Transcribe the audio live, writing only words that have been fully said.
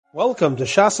Welcome to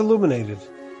Shas Illuminated.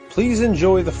 Please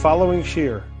enjoy the following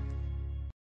shir.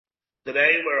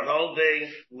 Today we're holding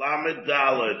Lamed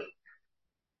Daled.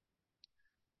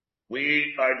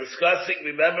 We are discussing,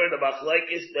 remember, the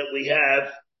machlekes that we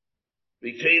have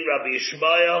between Rabbi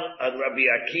Ishmael and Rabbi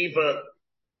Akiva,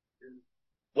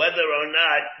 whether or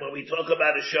not, when we talk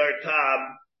about a shar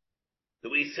tam, do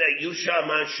we say Yusham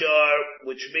HaShar,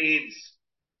 which means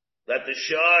that the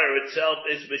shar itself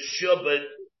is meshubed,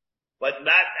 but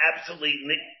not absolutely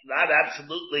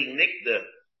nikda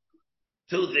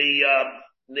to the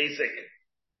nizik.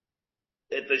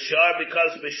 If the shar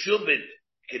becomes meshubed, it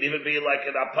can even be like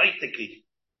an apaitiki,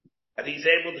 and he's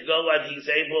able to go and he's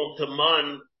able to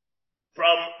mun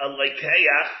from a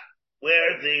lekeach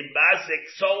where the mazik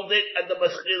sold it, and the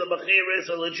mechira is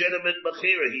a legitimate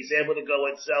mechira. He's able to go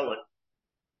and sell it.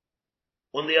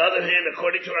 On the other hand,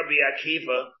 according to Rabbi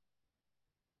Akiva,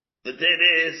 the din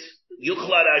is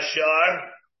Yuchlad Ashar,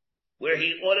 where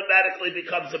he automatically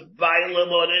becomes a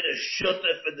bailam on it, a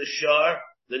shutef in the shar,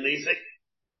 the nizik,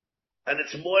 and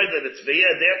it's more than it's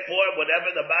via. Therefore,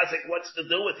 whatever the mazik wants to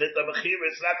do with it, the mechira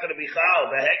is not going to be chal,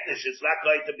 the hektish is not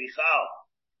going to be chal.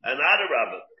 And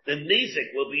Adarabah, the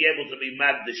nizik will be able to be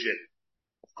magdashit.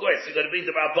 Of course, it's going to be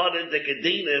the rabbanim, the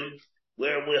kedinim,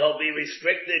 where he'll be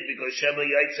restricted because Shema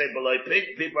Yaitse B'loi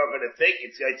Pid, people are going to think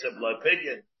it's Yaitse B'loi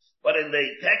Pidyon. But in the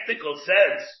technical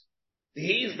sense,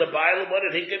 he's the bailam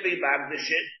on it, he can be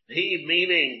magdashit, he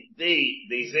meaning the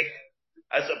nizik,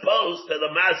 as opposed to the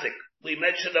mazik. We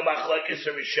mentioned the machlekes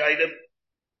Rishayim.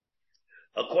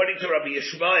 According to Rabbi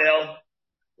Ishmael,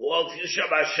 well,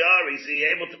 Yusham HaShar, is he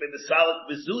able to be the solid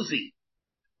mezuzah?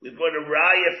 We've got a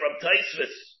raya from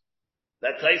Taisvis.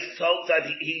 That Taisvis holds that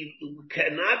he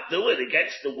cannot do it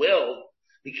against the will.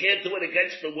 He can't do it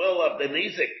against the will of the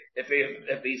nizik. If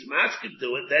he's masking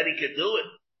to it, then he can do it.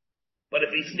 But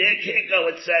if he's there, can't go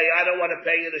and say, I don't want to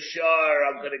pay you the shar,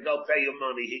 I'm going to go pay you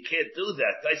money. He can't do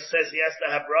that. Taisvis says he has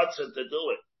to have ratzon to do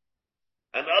it.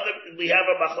 We have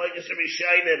a machlekes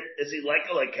Rishayim. Is he like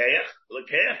a lekeach?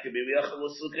 Lekeach can be miyachal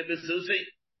l'sluchim b'susi.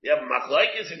 You have a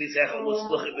machlekes if he's echal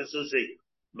l'sluchim b'susi.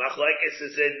 Machlekes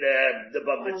is in the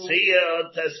Bava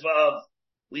on Tesvav.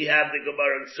 We have the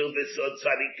Gemara in Suvis on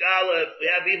Tzadik Aleph. We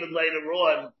have even later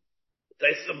on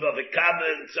Taisim Bava Kama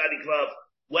and Tzadik Vav.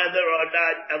 Whether or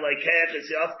not a lekeach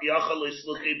is yachal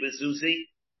l'sluchim b'susi.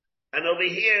 And over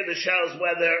here the shows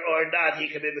whether or not he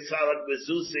can be misalik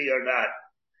b'susi or not.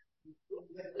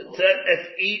 If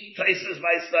he places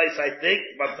my slice, I think,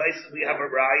 but places we have a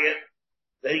riot,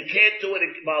 that he can't do it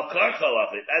in Malkarcho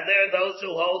of it. And there are those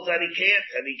who hold that he can't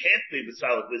be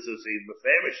Masalik Mizusi,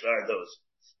 Meferish are those.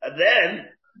 And then,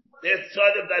 there's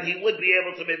sort of that he would be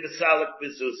able to be Masalik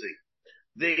Mizusi.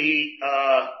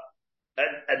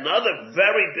 Another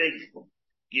very big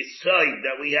yisoid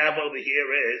that we have over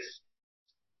here is,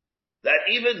 that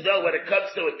even though when it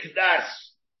comes to a Knas,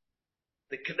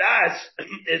 the Knas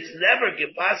is never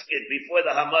gepasket before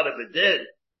the Hamad of Bedin.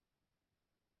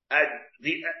 And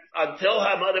until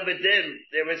Hamad of Bedin,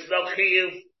 there is no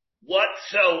chiyuv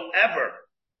whatsoever.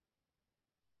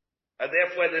 And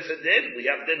therefore there's a din. We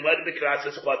have din Mad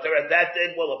B'Knas Potter, and that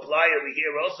din will apply over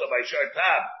here also by Shar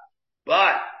Tam.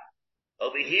 But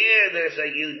over here there's a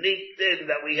unique din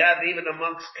that we have even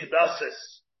amongst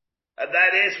Knesses. And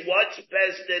that is once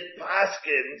Bezdin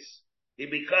Paskins, he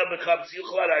becomes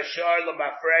Yuchlad HaShar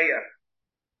L'Mafreya.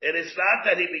 It is not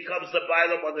that he becomes the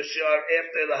Bailam on the Shar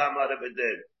after the Hamad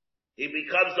Bedin. He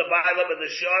becomes the Bailam on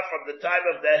the Shar from the time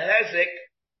of the Hezek,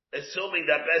 assuming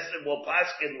that Besdin will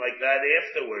paskin like that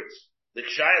afterwards. The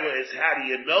Shaila is, how do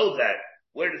you know that?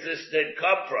 Where does this din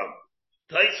come from?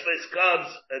 Taisvis comes,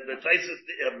 and the Taisvis,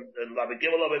 and Rabbi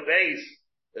Gimel of Beis,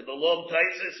 in the long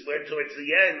Taisvis, where towards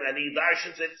the end, and he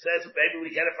darshans it, says, maybe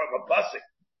we get it from a pasuk.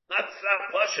 Not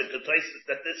Pasha to places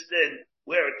that this din,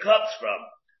 where it comes from.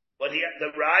 But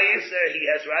the Raya is there, he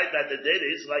has right that the din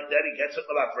is like that, he gets it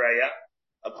from Afreya.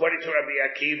 According to Rabbi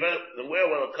Akiva, and where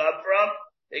will it come from?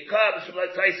 It comes from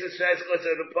like Tyson says, goes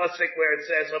to the Pasuk where it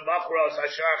says, Machros,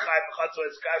 Hashar, Chai, Chatzo,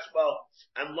 Eskashbo.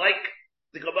 And like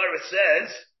the Gemara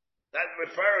says, that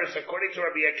refers, according to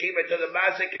Rabbi Akiva, to the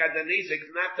Mazik and the Nizik,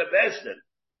 not the Bezdin.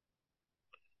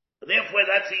 Therefore,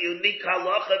 that's a unique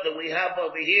halacha that we have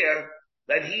over here,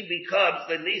 that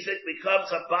the nizik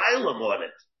becomes a bailam on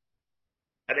it.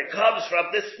 And it comes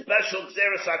from this special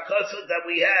Xeris HaKosod that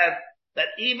we have,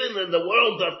 that even in the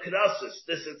world of Knesset,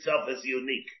 this itself is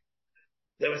unique.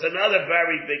 There is another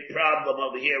very big problem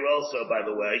over here also, by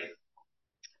the way,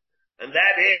 and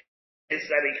that is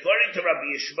that according to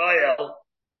Rabbi Ishmael,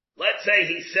 let's say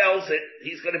he sells it,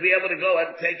 he's going to be able to go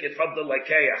and take it from the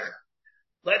lekeach.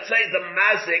 Let's say the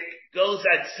mazik goes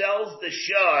and sells the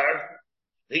shar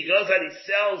he goes and he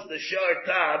sells the shor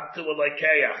tam to a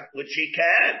lekeach, which he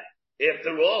can.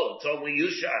 After all, it's only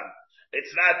Yusham.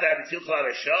 It's not that it's Yuchal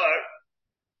Ashar.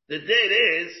 The din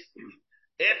is,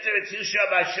 after it's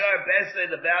Yusham Ashar,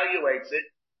 Bezdin evaluates it,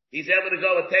 he's able to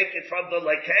go and take it from the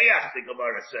lekeach, the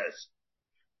Gemara says.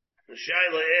 The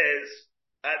shaila is,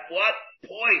 at what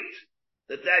point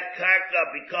did that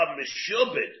karka become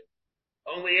mishubid?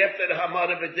 Only after the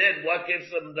Hamad of Adin, what gives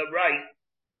them the right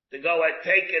to go and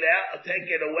take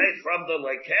it away from the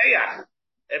lekeach,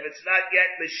 if it's not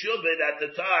yet mishubid at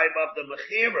the time of the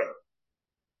mechira?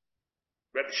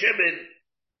 Reb Shimon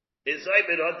is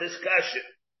even on discussion.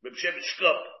 Reb Shimon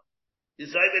Shkup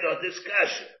is even on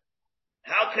discussion.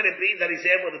 How can it be that he's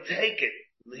able to take it?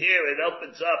 Here it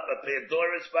opens up a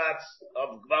Pandora's box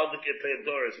of Gvaldik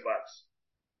Pandora's box.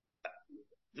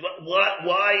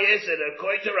 Why is it?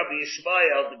 According to Rabbi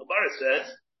Yishmael, the Gemara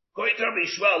says, according to Rabbi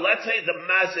Yishmael, let's say the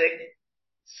mazik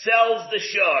sells the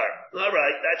shar.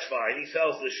 Alright, that's fine. He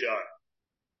sells the shar.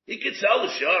 He could sell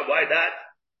the shar. Why not?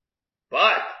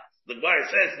 But the Gemara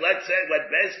says, let's say when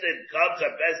Bezdin comes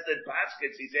or Bezdin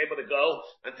paskets, he's able to go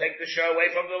and take the shar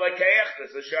away from the lekeach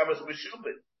because the shar was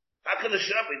meshubin. How can the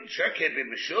shar can't be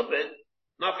meshubin?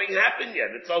 Nothing happened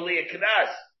yet. It's only a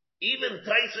knas. Even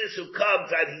Taisus who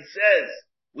comes and he says,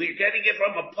 we're getting it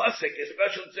from a pasuk, a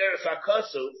special Zeres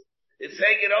HaKosuf, it's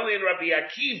saying it only in Rabbi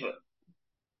Akiva.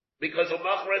 Because of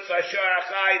Machras Ashar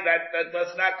Achai, that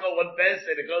does not go on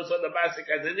Bezdin, it goes on the Masik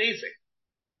as an Izik.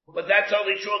 But that's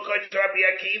only true according to Rabbi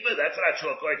Akiva, that's not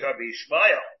true according to Rabbi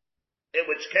Yishmael. In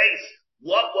which case,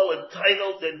 what will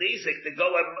entitle the Nizik to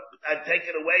go and take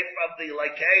it away from the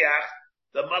Lekeach,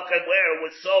 the Makkah where it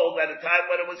was sold at a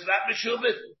time when it was not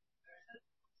Meshubit?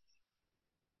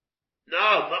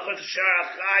 No, Machras Ashar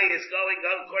Achai is going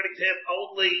on according to him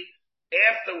only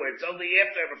afterwards, only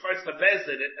after it refers to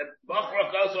Bezdin. And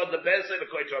Machra goes on the Bezdin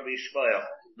according to Rabbi Yishmael,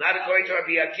 not according to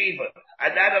Rabbi Akiva.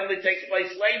 And that only takes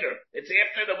place later. It's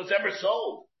after it was ever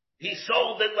sold. He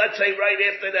sold it, let's say, right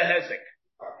after the Hezek.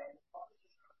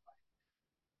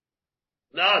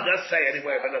 No, it doesn't say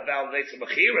anywhere but it validates the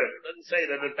Mechira. It doesn't say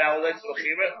that it validates the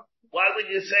Mechira. Why would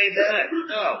you say that?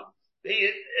 No.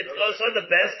 It goes on the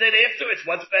Bezdin afterwards.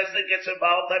 Once Bezdin gets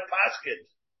involved in Paskin.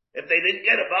 If they didn't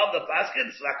get involved in Paskin,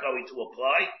 it's not going to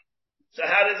apply. So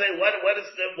how does it, what is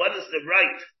the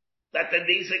right that the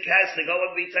Nizik has to go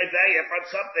and be Tavaya from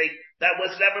something that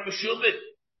was never Meshubin?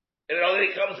 And it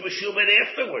only becomes Meshubin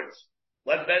afterwards.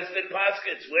 When Bezdin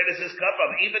Paskins, where does this come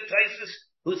from? Even Taisus,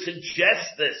 who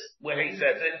suggests this, where he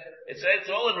says it,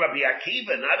 it's all in Rabbi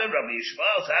Akiva, not in Rabbi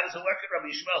Yishmael. So how does it work in Rabbi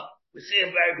Yishmael? We see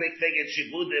a very big thing in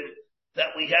Shibudim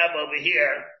that we have over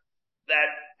here, that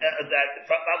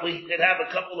we could have a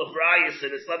couple of rayas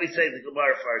in this. Let me say the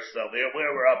Gemara first, though, where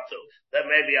we're up to. Then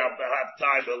maybe I'll have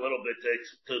time a little bit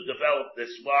to develop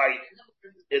this. Why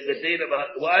is the deen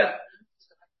about what?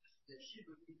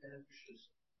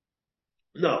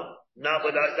 No, it's not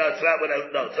what I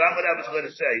was going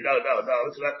to say. No,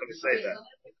 it's not going to say that.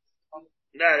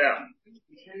 No.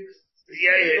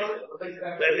 Yeah.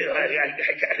 I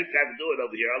can't do it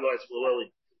over here, otherwise we'll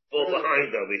really fall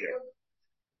behind over here.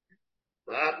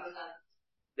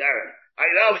 There. I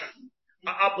know.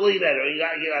 I'll believe that.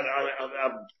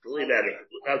 I'll believe that.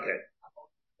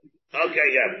 Okay,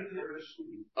 yeah.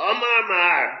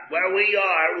 Omar, where we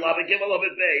are, we'll have a give a little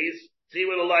bit base, see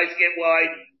where the lights get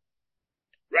wide.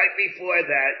 Right before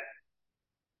that,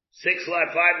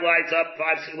 5 lights up,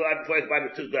 6 lights placed by the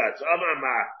 2 dots.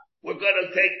 Omar, we're going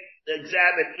to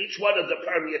examine each one of the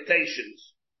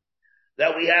permutations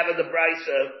that we have in the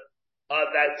Brisa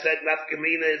that said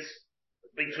nafkaminas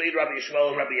between Rabbi Yishmael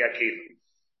and Rabbi Akiva.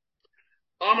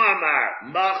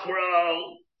 Omar,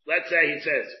 machro, let's say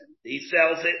he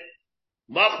sells it,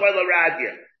 machro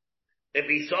l'radya. If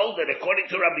he sold it according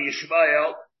to Rabbi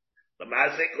Yishmael, the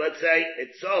mazik, let's say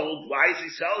it's sold, why is he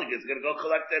selling it? He's going to go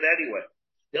collect it anyway.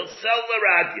 He'll sell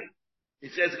l'radya. He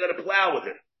says he's going to plow with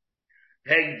it.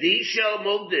 Hegdisha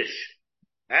mugdish.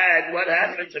 And what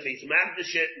happens if he's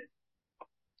magdish it?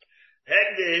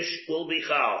 Hegdish will be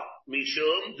chal.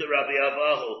 Mishum to Rabbi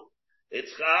Avahu.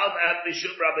 It's chal and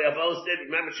Mishum Rabbi Avahu did.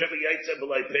 Remember Sheva Yaitza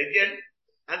B'lai Pidyon?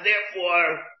 And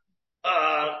therefore,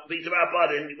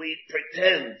 we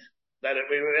pretend that it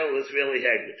was really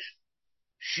Hegdish.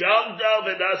 Shamda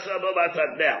v'nasa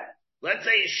b'matana. Now, let's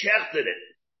say he shechted it.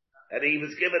 And he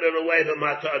was giving it away to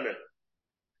matana.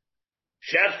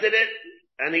 Shechted it,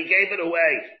 and he gave it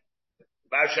away.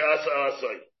 Basha asa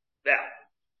asoi. Now,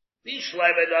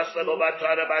 Bishleim v'nasa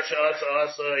b'matana basha asa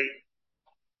asoi.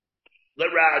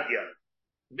 L'radya.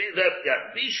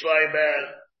 Bishleim,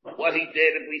 what he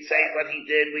did, if we say what he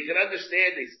did, we can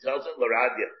understand. He tells it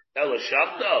l'radya. Ela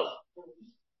shamdo.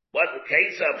 What the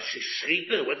case of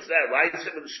Shechita? What's that?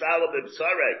 Laisim and Shvala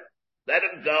B'Bsarei. Let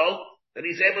him go, and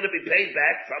he's able to be paid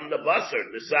back from the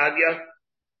Basar, the Sanya.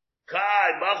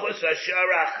 Kai, Machos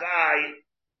Ashara Chai,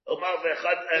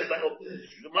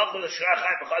 Machos Ashara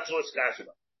Chai, B'Chatzos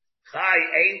Kashima. Chai,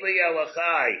 Eili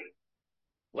Elachai.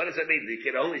 What does it mean? You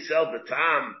can only sell the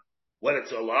tam when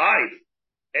it's alive.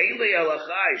 Eili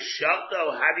Elachai,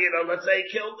 Shavto, how do you know? Let's say he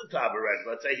killed the tam already.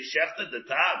 Let's say he shefted the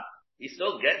tam. He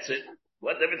still gets it.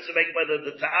 What difference to make whether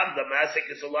the tam, the masik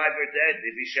is alive or dead?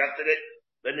 If he shefted it,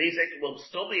 the nizek will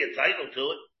still be entitled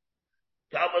to it.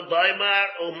 Talmud Daimar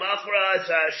umachra as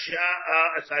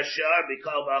hashar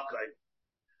b'kal b'akai.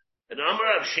 An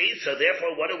amar of shisa.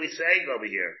 Therefore, what are we saying over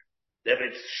here? If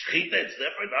it's shchita, it's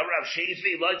different. Amar of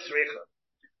shisa like tzricha.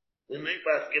 We're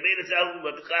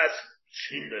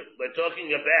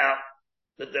talking about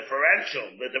the differential,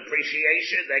 the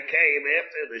depreciation that came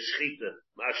after the shchita.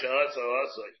 Masha also.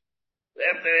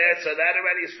 After that, so that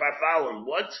already is farfallen.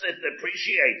 Once it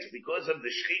depreciates because of the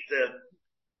shchita,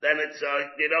 then it's,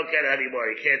 you don't get any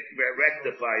more. You can't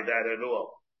rectify that at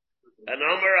all. And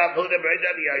Omer Abuda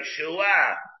Berdab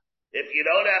Yeshua, if you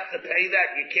don't have to pay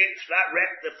that, it's not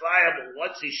rectifiable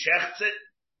once he shechts it,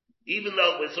 even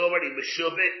though it was already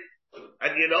meshubit,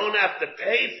 and you don't have to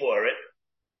pay for it.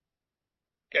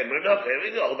 Okay, we're not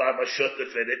paying, hold on,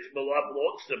 meshutaf in it,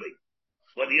 belongs to me.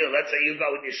 What do you, let's say you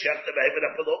go and you shecht the behemoth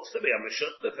that belongs to me, I'm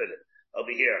meshutaf in it.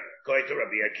 Over here, according to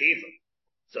Rabbi Akiva.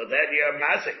 So then you're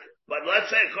mazik. But let's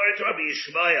say, according to Rabbi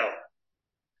Yishmael,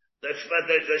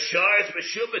 the shar is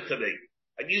meshubit to me,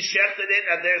 and you shefted it,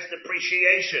 and there's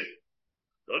depreciation.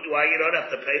 Why you don't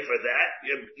have to pay for that?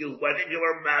 You went and you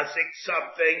were mazik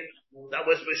something that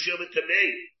was meshubit to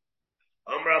me.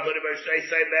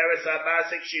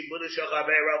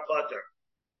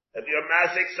 If you're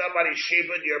mazik somebody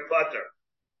shibud, you're putter.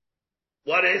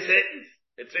 What is it?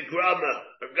 It's a grama,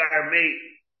 a garmi.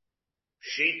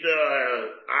 Shita,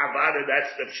 avada,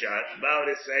 that's the pshat. About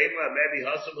the same, maybe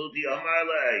hasam hudi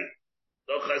amalei.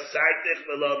 Lo chasaitich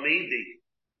velo midi.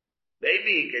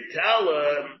 Maybe you could tell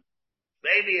him,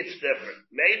 maybe it's different.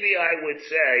 Maybe I would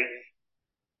say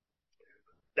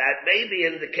that maybe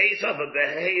in the case of a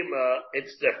behema,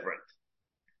 it's different.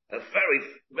 A very,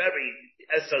 very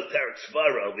esoteric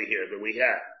svara over here that we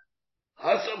have.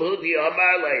 Hasam hudi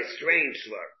amalei, strange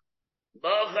svara.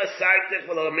 When I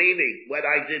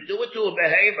did do it to a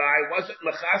behema, I wasn't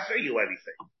mechaser you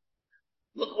anything.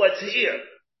 Look what's here.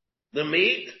 The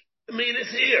meat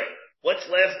is here. What's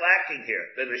lacking here?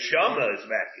 The neshama is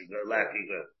lacking.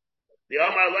 The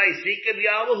amalei seeking the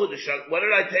amahu. What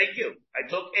did I take you? I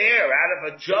took air out of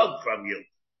a jug from you.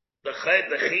 The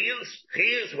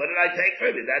chiyus, what did I take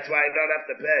from you? That's why I don't have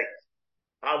to pay.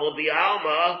 I will be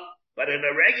alma, but in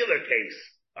a regular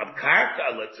case of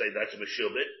karka, let's say that's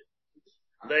meshubit.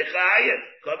 Nechayet,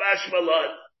 Kavash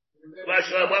Malon. Wait a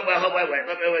second.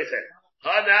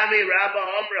 Hanami Rabba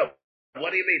Omra. What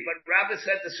do you mean? But Rabba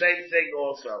said the same thing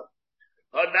also.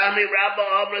 Hanami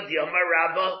Rabba Omra, the Omar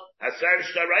Rabba, Asar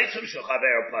Shtaraisim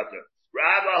Shachaber Potter.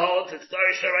 Rabba holds that Star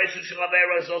Shtaraisim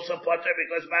Shachaber is also Potter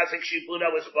because Masik Shibuda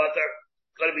was Potter.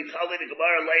 It's going to be told in the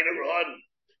Gemara later on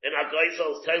in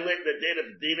Agaisol's Tailit, the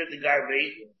din of the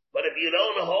Garmi. But if you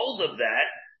don't hold of that,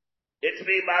 it's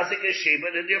me masik a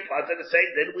shibud in your part of the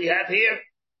same thing we have here.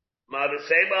 Maybe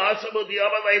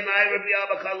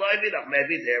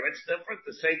there it's different.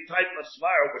 The same type of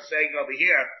svara we're saying over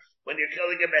here. When you're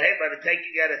killing a behemoth and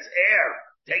taking out its air,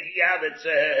 taking out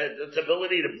its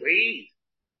ability to breathe.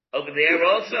 Over there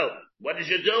also, what did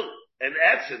you do? In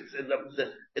essence, in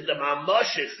the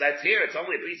mamoshes that's here, it's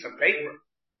only a piece of paper.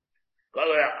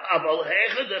 Well,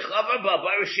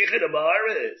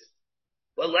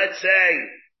 let's say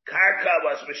karka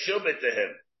was meshubit to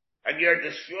him, and you're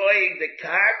destroying the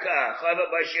karka.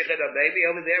 Maybe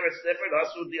over there it's different.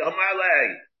 Hasu di amalei,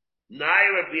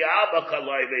 naira bi'alba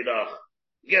kaloi b'dach.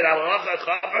 Get alacha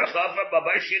chafer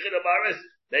babar shichet amaris.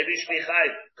 Maybe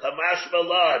shmichai kamash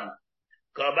malon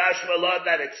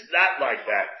that it's not like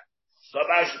that.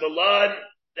 Kamash malon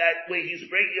that he's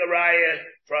bringing a raya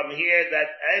from here that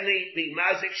any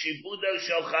bimazik shibudo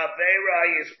shel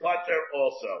chavera is potter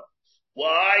also.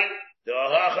 Why? The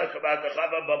Ahacha about the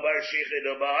Chava Babar Shichin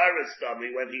of Ba'aris tummy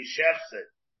when he chefs it.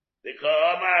 The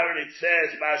Ka'amar, it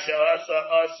says, Masha Asa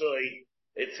Asui.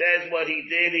 It says what he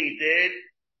did.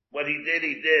 What he did.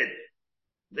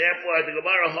 Therefore, the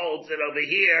Gemara holds that over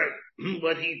here,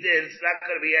 what he did, it's not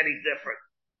going to be any different.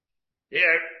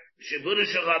 Here, Shibudu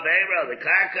Shachabera, the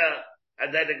Karka,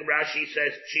 and then the Rashi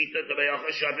says, Chita to Be'acha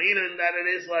Shabina, and that it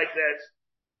is like that.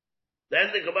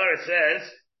 Then the Gemara says,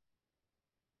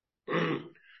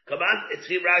 come on, it's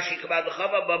here Rashi, come on, the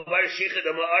Chava Babar Shichin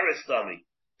of Ma'aris tummy.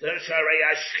 Tesharei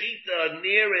Ashchita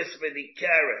nearest for the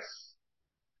Keres.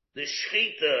 The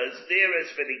Shchita is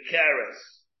nearest for the Keres.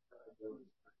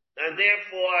 And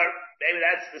therefore, maybe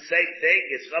that's the same thing.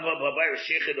 It's Chava Babar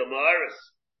Shichin Amaris.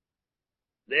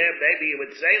 There, maybe you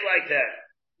would say like that.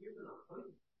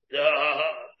 The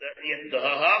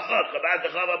Hahacha, about the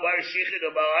Chava Babar Shichin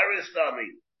Amaris, Tami.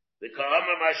 The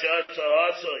Kahama Mashat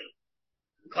Sahasoi.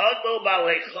 Kadlo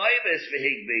Balei Chayvis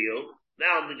V'Higbiyu.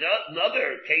 Now, another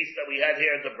case that we had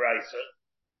here in the Brisa,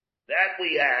 that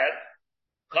we have,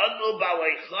 Kadlo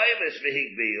Balei Chayvis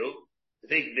V'Higbiyu.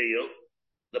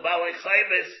 The Balei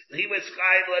Chayvis, he was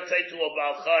chayiv, let's say, to a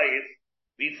Bal Chayiv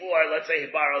before, let's say, he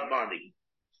borrowed money.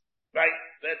 Right?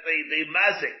 That the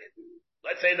Mazik,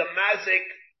 let's say the Mazik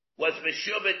was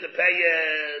Meshubit to pay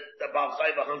the Bal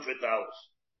Chayiv $100.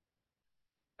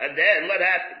 And then what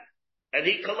happened? And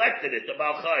he collected it, the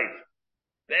Bal Chayiv.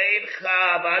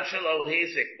 Whether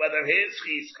his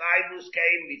Chayvus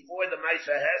came before the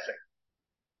Maisa Hezek.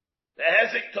 The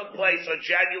Hezek took place on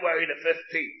January the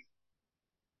 15th.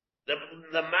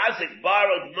 The Mazik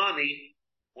borrowed money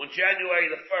on January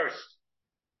the 1st.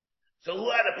 So who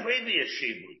had a previous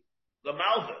Shibli? The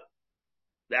Malva.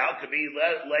 Now it could be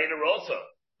later also.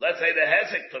 Let's say the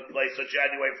Hezek took place on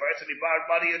January 1st and he borrowed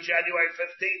money on January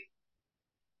 15th.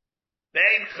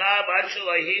 Bein Chav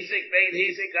Achalai Hizik, Bein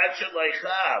Hizik Achalai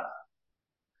Chav.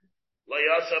 Lo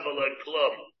Yosef Alon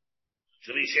Klum.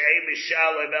 Shvishay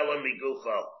Mishalem Elam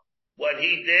Migucho. What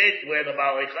he did, where the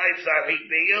Balei Chayiv Sahik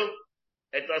Biyu,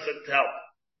 it doesn't help.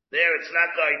 There, it's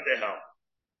not going to help.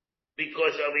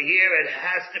 Because over here, it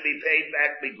has to be paid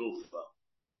back Migufa.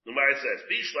 The Gemara says,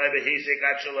 Bishlai Behizik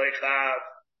Achalai Chav.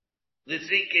 The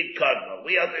Zikin Kadma.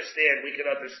 We can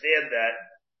understand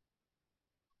that.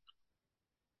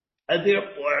 And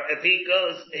therefore, if he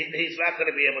goes, he's not going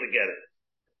to be able to get it.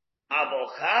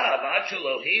 Avochav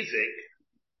Achalo Hizik.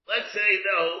 Let's say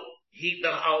though,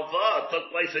 the Halva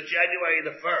took place on January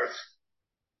the 1st.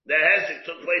 The Hezek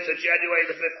took place on January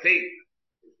the 15th.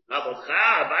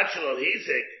 Avochav Achalo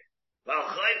Hizik.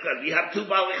 Balchayv, you have two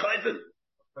Balchayvim.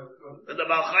 And the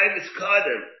Balchayv is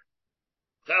Kadim.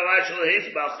 Chav Achalo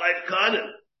Hizik, Balchayv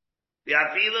Kadim.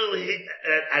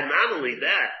 And not only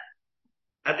that,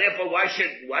 and therefore, why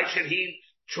should he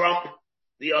trump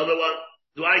the other one?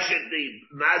 Why should the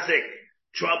Mazik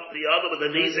trump the other one? The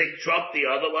Nizik trump the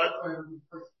other one?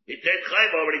 The Tet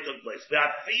Chaim already took place.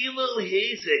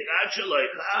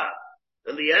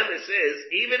 And the emes is,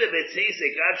 even if it's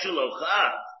Hizik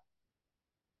Achalochav,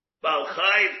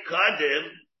 Balchayv Kadim,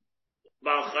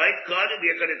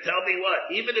 you're going to tell me what?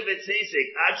 Even if it's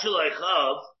Hizik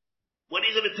Achalochav, what are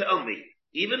you going to tell me?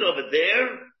 Even over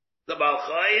there, the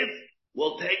Balchayv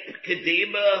will take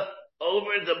Kedima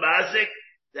over the Mazik.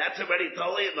 That's already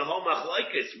totally in the whole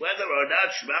Machlokes. Whether or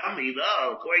not Shema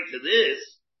Mina, according to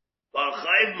this,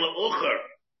 Balchayv Ma'ucher,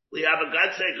 we have a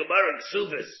Gadsei Gemara in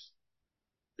Ksubis.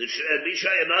 The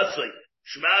Bishai and Asli.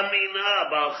 Shema Mina,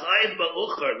 Balchayv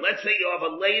Ma'ucher. Let's say you have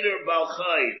a later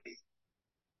Balchayv.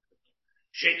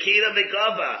 Shekina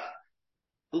Megava,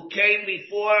 who came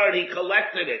before and he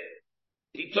collected it.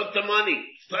 He took the money.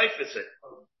 Typhus it.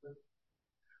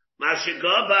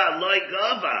 Mashigava, loy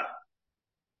gava.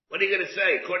 What are you going to say?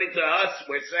 According to us,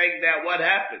 we're saying that what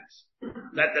happens?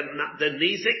 That the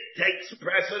Nizik takes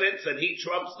precedence and he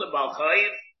trumps the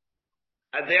Balchayv,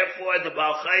 and therefore the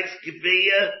Balchayv's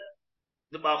Geviyah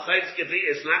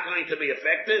is not going to be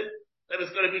effective. Then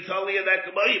it's going to be totally in that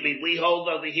Gemara. I mean, we hold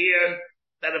over here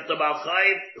that if the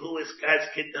Balchayv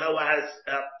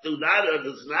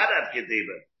does not have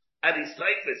Kedima, and he's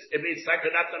typhus, it means like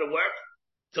they're not going to work.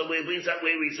 So it means that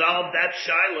we resolve that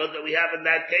shiloh that we have in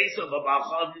that case of a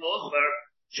Balchayv Mocher,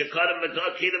 Shekana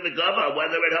Kina Megava,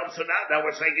 whether it helps or not. Now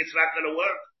we're saying it's not going to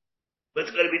work. But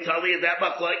it's going to be totally in that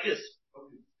Machlokes.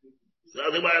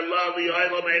 So maybe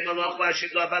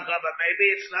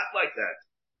it's not like that.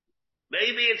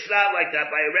 Maybe it's not like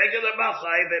that. By a regular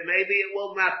Balchayv, and maybe it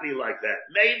will not be like that.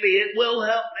 Maybe it will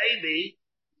help. Maybe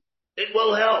it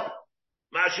will help.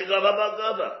 Mashigava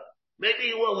Balgava.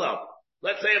 Maybe it will help.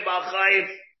 Let's say a Balchayv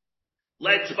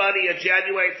lends money on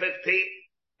January 15th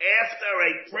after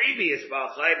a previous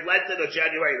Balchayv lent it on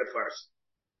January the 1st.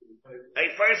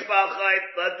 A first Balchayv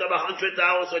lent them $100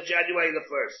 on January the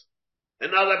 1st.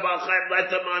 Another Balchayv lent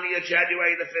them money on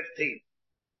January the 15th.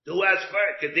 Who has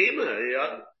first?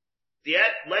 Kedima,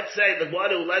 Yet, let's say the one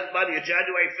who lent money on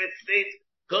January 15th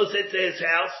goes into his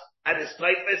house and is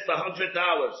typhus $100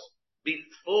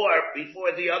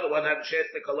 before the other one had a chance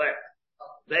to collect.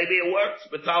 Maybe it works,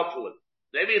 but talk.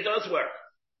 Maybe it does work.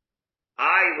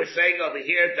 We're saying over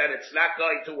here that it's not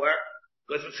going to work,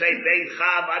 because we're saying, Bein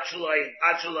Chav Achalai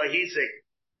Hizik,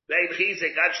 Bein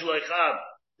Hizik Achalai Chav.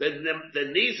 the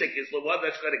Nizik is the one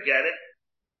that's going to get it.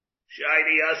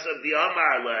 Shiny Yasab the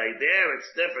Amarle. There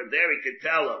it's different. There he can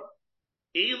tell him.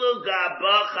 Ilu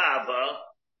Gabachava.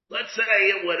 Let's say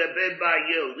it would have been by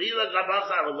you. Ilu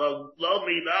Gabachava lo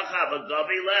minachava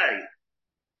gavile.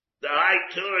 The high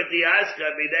tour the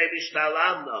Aska Minei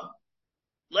Mishtalamna.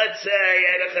 Let's say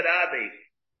Edachadabi.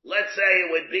 Let's say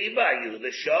it would be by you,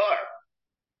 the shore.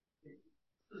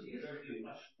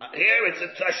 Here it's a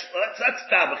that's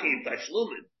Tabachim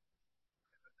Tashlumin.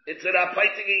 It's an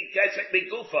apaitingi kesek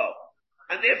migufo.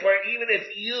 And therefore, even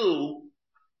if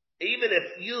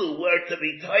you were to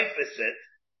be typhosid,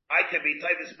 I can be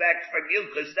typhus back from you,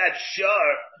 because that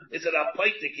shore is an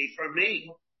apaitingi for me.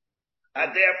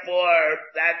 And therefore,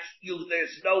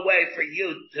 there's no way for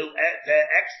you to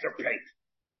extirpate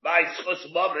my schus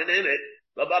moment in it.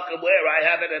 The where I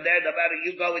have it, and then no matter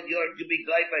you go and you be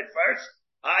gleifa first,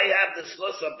 I have the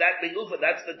schus of that migufa.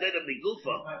 That's the din of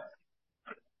migufa.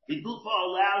 Migufa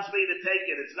allows me to take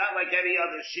it. It's not like any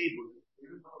other shibud.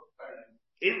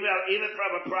 Even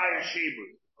from a prior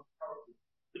shibud.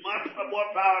 More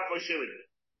powerful shibud.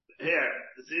 Here,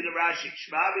 see the Rashi.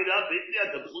 Shmavi da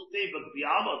bitya the pluti but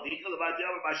biyamo dikal about the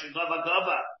other mashigava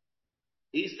gava.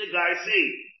 He's the Garci.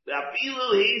 The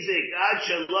apilu hizik ad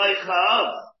shaloi chav.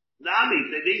 Nami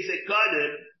the nizik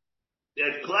kadim.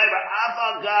 There's clever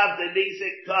avagav the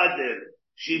nizik kadim.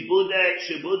 Shibude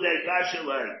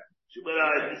kashalei.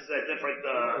 It's a different.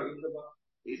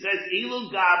 He says ilu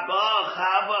gaba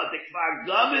chava the kvar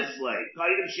gamisle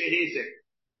kadim shehizik.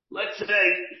 Let's say.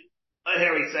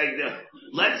 Here he's saying that.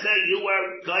 Let's say you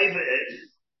were gaiva it.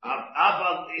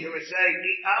 Here he's saying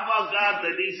aval gab the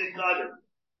nizik kadim.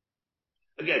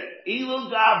 Again, ilu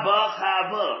gaba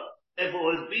chava. If it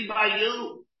would be by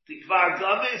you, the kvar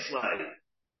gamisle.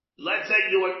 Let's say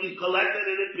you collected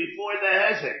it before the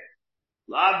hezek.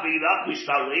 La bina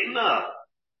pishtalina.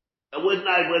 And wouldn't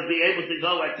I be able to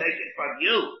go and take it from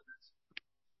you?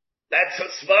 That's a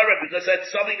svara, because that's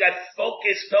something that's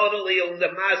focused totally on the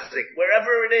mazik,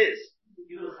 wherever it is.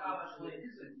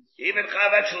 Even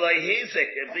chavat shalai hizik,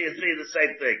 it'd be the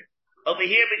same thing. Over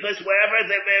here, because wherever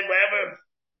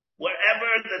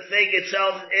the thing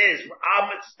itself is, I'm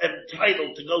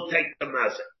entitled to go take the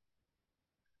mazik.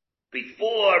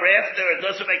 Before or after, it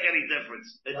doesn't make any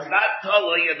difference. It's not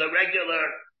totally in the regular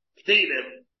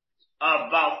ptinim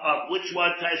of which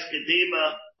one takes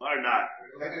kedima or not.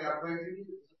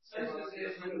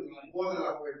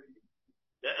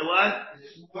 What?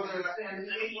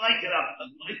 Like it up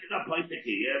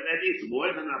paitiki. It needs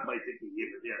more than a paitiki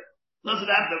even there. Doesn't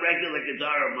have the regular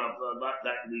gedarim of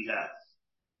that we have.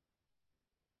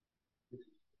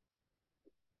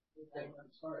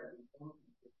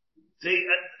 See,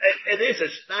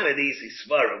 it's not an easy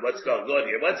svara. What's going on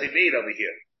here? What's he mean over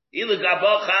here? Ilu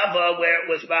gabo chava where it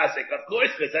was masik. Of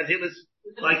course, because then he was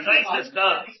like Taisus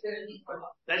comes.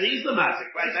 Then he's the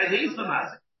masik, right? Then he's the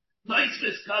masik.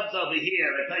 Taisus comes over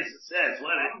here and Taisus says,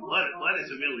 what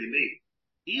does it really mean?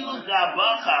 Ilu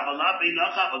gabo chava labi no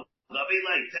chava labi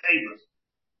like tables.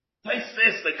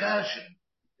 Taisus the kasha.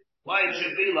 Why it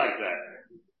should be like that?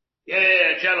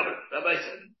 Yeah, gentlemen. Rabbi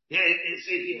said. Yeah,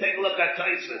 see, if you take a look at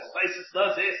Taisus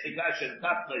does ask the kasha in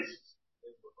top places.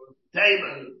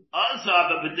 Tamer. Also,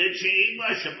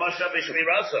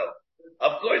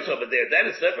 of course, over there, that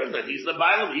is different. That he's the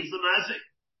Bible, he's the Mazik.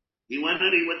 He went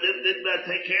and didn't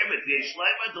take care of it.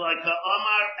 Like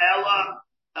Omar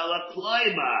Ella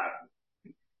Kleimar.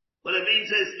 What it means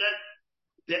is that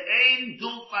the Ein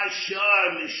Guf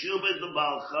Ashar Meshubed the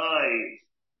Balchai.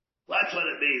 That's what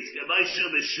it means.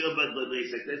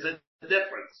 There's a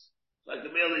difference. Like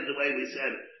merely the way we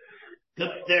said it.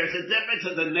 There's a difference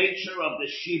in the nature of the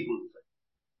shibud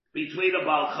between a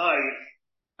Baal Chayv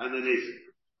and the Nizik.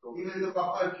 Even the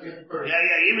Baal Chayv came first. Yeah,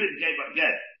 even if it came first.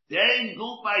 Again, then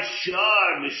go by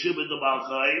Shar Meshubad the Baal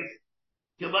Chayv,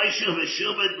 Kamaisha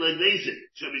Meshubad the Nizik,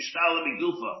 Shemishtalah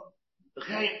Migufa. The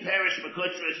Chayv perish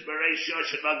Mekutrus Berei Shar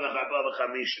Shemagach Abba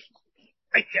Chamisha.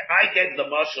 I get the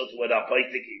muscle to what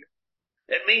Apaitiki.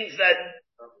 It means that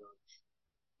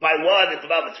by one,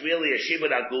 it's really a Shibud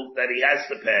Aguf that he has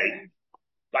to pay.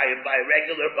 By a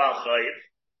regular Baal Chayv.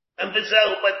 And but the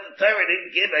Torah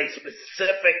didn't give a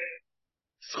specific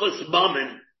schus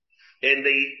moment in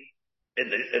the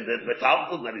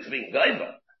Metalkul that he's being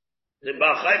gaiva. The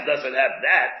Baal Chayv doesn't have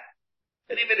that.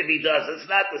 And even if he does, it's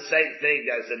not the same thing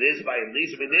as it is by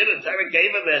Elisa. The Torah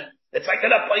gave him it's like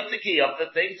an apoitiki of the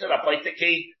things, an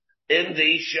apoitiki in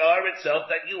the shar itself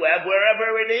that you have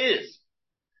wherever it is.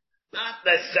 Not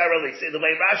necessarily, see, the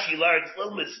way Rashi learns, it's a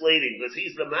little misleading, because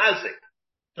he's the mazik.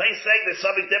 He's saying there's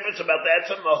something different about that.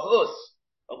 It's a mahus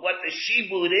of what the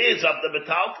shibud is of the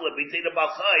metalkla between the Baal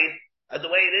Chayv And the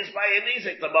way it is by a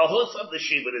nizik, the mahus of the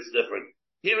shibud is different.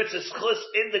 Here it's a schus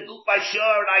in the guf by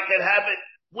shor, and I can have it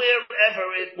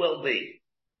wherever it will be.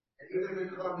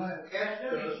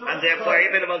 And therefore,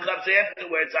 even if it comes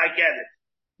afterwards, I get it.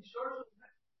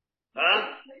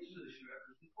 Huh?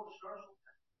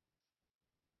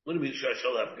 What do you mean, shor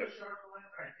shall have good?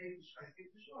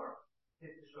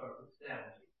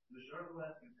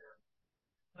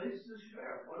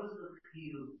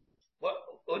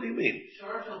 What do you mean?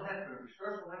 Shor shall have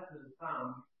the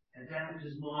thumb and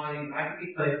damages mine. I can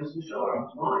be played with some shor.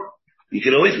 It's mine. You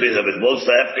can always be them. It belongs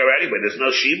to Hefker anyway. There's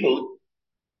no shibud.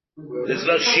 There's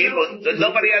no shibud.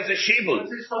 Nobody has a shibud.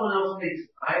 Let's say someone else makes.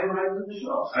 I have a right to the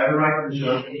shor. I have a right to the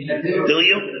shor. Do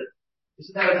you?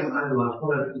 It's not an animal.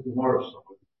 Put it into the world.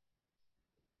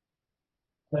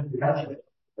 No,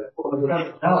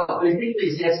 I think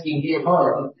he's asking here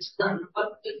hard. It's not,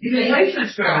 but the relation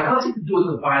is fair. How does it do with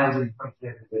the violence in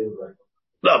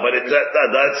No, but it's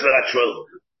that's not true.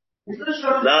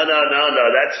 No,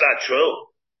 that's not true.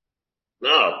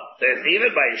 No,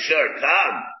 even by shor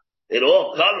tam, it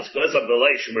all comes because of the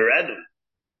leish merenu.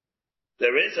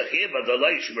 There is a chiv of the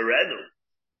leish merenu.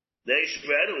 The leish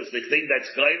merenu is the thing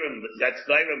that's gairim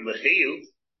the chiyuv.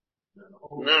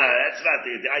 No, that's not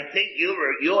the. I think you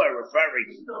are referring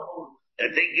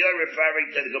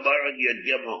to the Gemara in Yud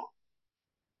Gimel.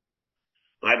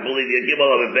 I believe Yud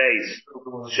Gimel of a base.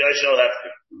 Shor shall have.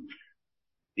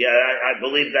 Yeah, I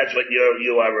believe that's what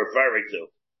you are referring to.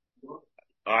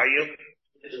 Are you?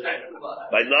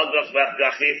 By Nogach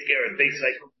Gachifker and things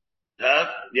like, huh?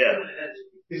 Yeah.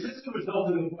 Is this the result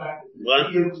of the fact that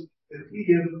what?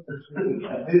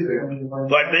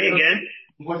 Pardon me again?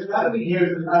 What's happening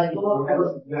here is that so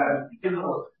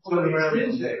the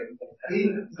intrinsic,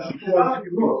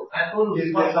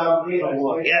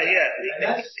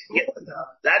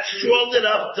 that's strong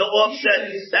enough to offset.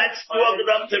 That's strong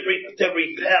enough to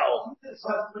repel.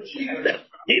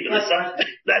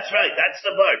 That's right. That's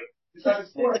the word.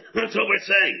 That's what we're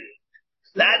saying.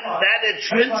 That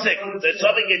intrinsic, there's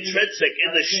something intrinsic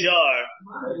in the shor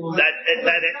that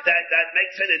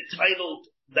makes it entitled.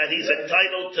 That he's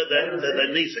entitled to the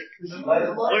nizik,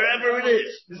 wherever it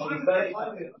is.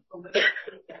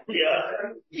 Yeah.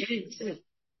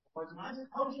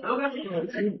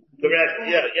 Correct.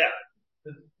 Yeah.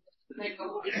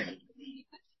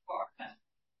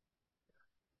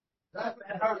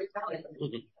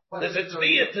 There's a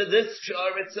tzviyah to this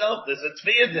shor itself. There's a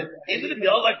tzviyah to, even if you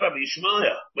all like Rabbi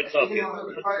Shmaya, we're talking.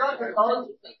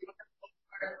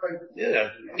 Yeah.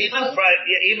 Even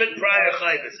prior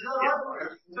chayvus.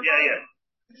 Yeah.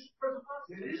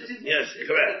 Yes,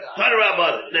 correct.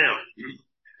 Panorama now.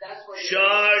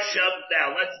 Shor sham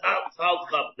now. I'll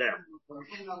come now.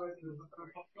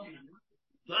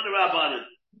 Panorama.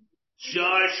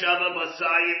 Shor shama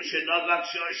masayim shenagak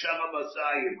shor shama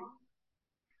masayim.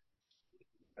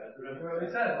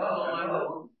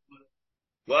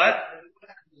 What?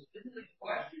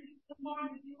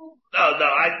 No,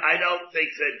 I don't think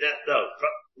that, no.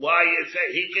 Why you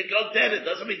say he can go dead, it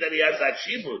doesn't mean that he has that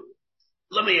shibud.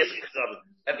 Let me ask you something.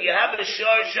 If you have a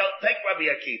shor shall, take Rabbi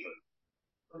Akiva.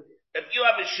 If you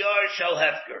have a shor shall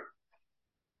hefker,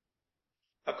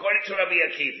 according to Rabbi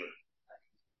Akiva,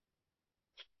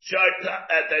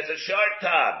 there's a shor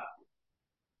tab,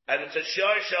 and it's a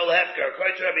shor shall hefker,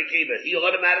 according to Rabbi Akiva, he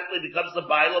automatically becomes the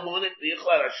bailam on it, the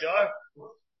yichlar ashor?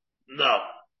 No.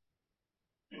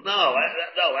 I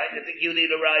think you need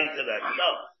a right to that. No.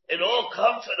 It all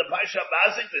comes from the Parsha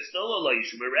Mazik, there's still a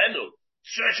Leish Merenu.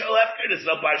 Shor shall hefker, there's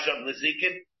no Parsha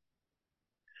Mazikin.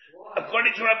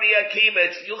 According to Rabbi Akiva,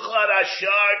 it's Yuchlar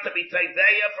Ashar to be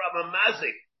Teveya from a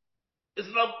Mazik.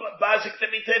 There's no Mazik to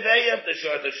be Teveya, the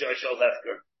shor shall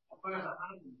hefker.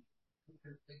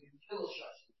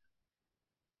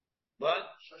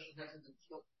 What?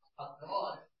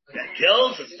 That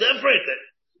kills, it's different.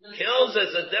 Kills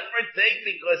is a different thing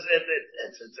because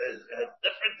it's a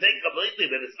different thing completely,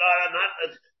 but it's not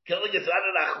killing is not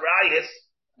an achrayis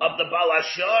of the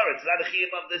balashar, it's not a chiyuv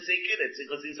of the zikin, it's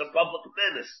because he's a public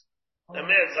menace. I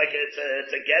mean, it's like,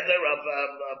 it's a gather of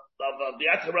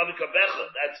Biata Rabbi Kabecha,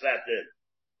 that's that din.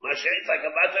 Moshe, it's like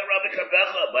a Biata Rabbi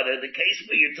Kabecha, but in the case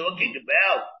where you're talking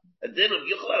about a din of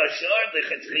Yuchlar Ashar, the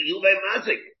chiyuv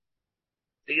mazik.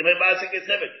 Chiyuv mazik is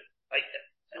different.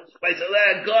 By the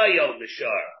guy on the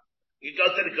shore. You go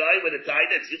to the guy with a tie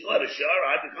that's you on the shore,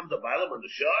 I become the bailam on the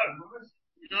shore?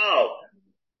 No.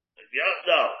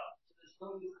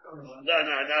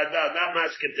 Not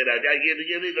masking to that. You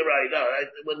need the right. No, it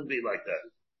wouldn't be like that.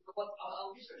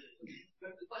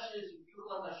 The question is, you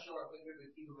on the shore,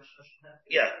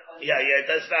 yeah,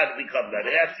 it does not become that.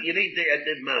 You need the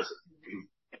masking.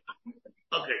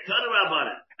 Okay, turn around on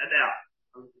it. And now,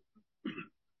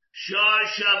 Shar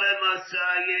Shava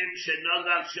Masayim,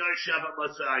 Shenogak Shar Shava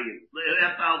Masayim. We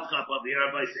have bound cup over here,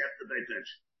 everybody have to pay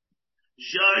attention.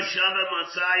 Shar Shava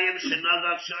Masayim,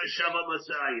 Shenogak Shar Shava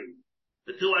Masayim.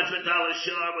 The $200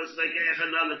 shar was like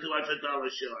another $200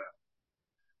 shar.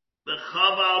 The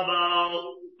Chaval Bal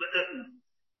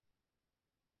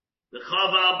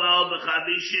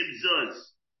B'Chavishim Zuz.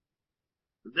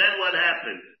 Then what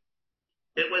happened?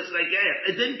 It was like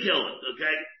it didn't kill it,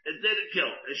 okay? It didn't kill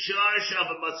it. A shar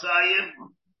Shava Masayim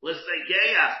was like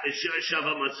a shar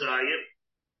Shava Masayim,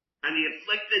 and he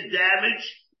inflicted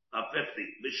damage of 50.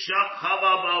 B'Shach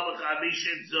Chaval Bal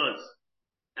B'Chavishim Zuz.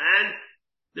 And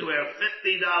there were a $50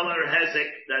 hezek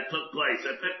that took place,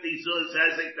 a 50 zuz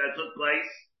hezek that took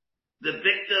place. The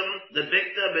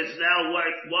victim is now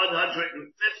worth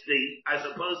 150 as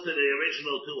opposed to the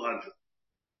original 200.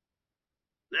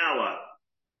 Now what?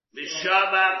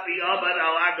 Mishabach bi'abad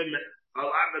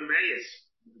al-abameis.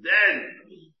 Then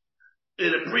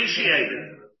it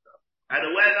appreciated. And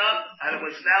it went up, and it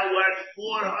was now worth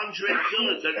 400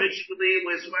 zuz. Originally it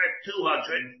was worth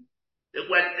 200. It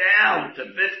went down to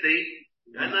 50.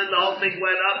 And then the whole thing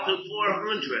went up to 400.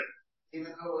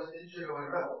 Even though it was injured, it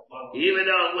went up. Even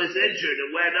though it was injured,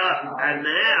 it went up. And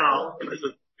now,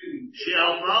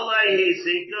 Shel Malay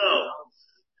Hiziko.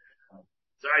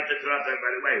 Sorry to interrupt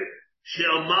everybody. Wait.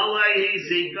 Shel Malay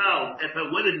Hiziko. If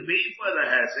it wouldn't be for the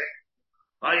Hezek,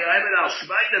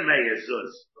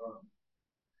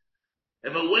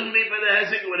 if it wouldn't be for the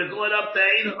Hezek, it would have gone up to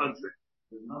 800.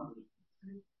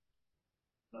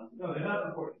 No, they're not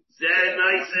important. Then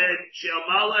I said,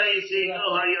 Shamala Yisiko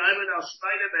Hayaman al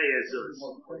Spider Bayazus.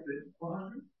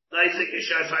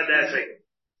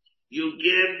 You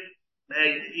give,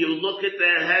 you look at the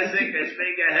Hezek as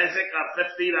being a Hezek of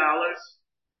 $50,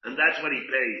 and that's what he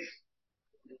pays.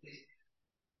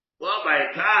 Well, by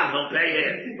a time he'll pay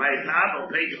it. By a time he'll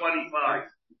pay 25.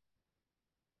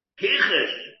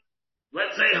 Kichish.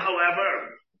 Let's say,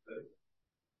 however,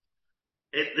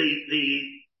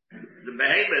 the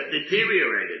behemoth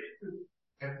deteriorated.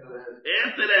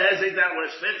 After the hezek that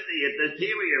was 50, it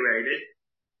deteriorated.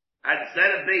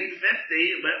 Instead of being 50,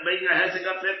 being a hezek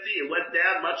of 50, it went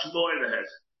down much more in the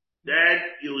hezek. Then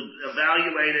you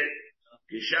evaluate it.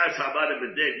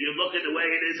 You look at the way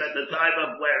it is at the time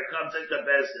of where it comes into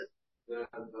business.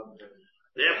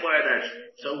 Therefore,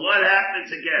 so what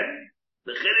happens again?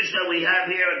 The chiddush that we have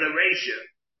here in the ratio,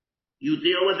 you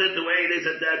deal with it the way it is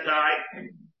at that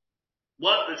time.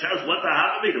 What the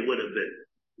Havamina would have been.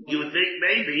 You would think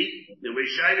maybe the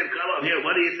Rishayim come up here.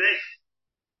 What do you think?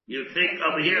 You think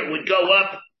over here it would go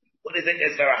up. What do you think?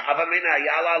 Is there a Havamina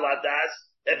Yala Ladas?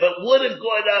 If it would have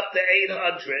gone up to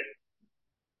 800,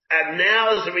 and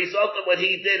now as a result of what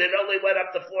he did, it only went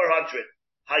up to 400.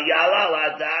 Hayala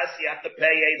Ladas, you have to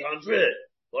pay 800.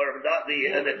 Or not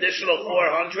an additional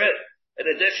 400. An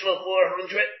additional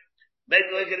 400.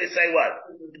 Maybe we're going to say what?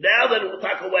 Now the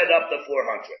Utaka went up to 400.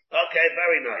 Okay,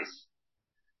 very nice.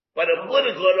 But it would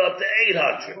have gone up to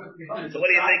 800. So what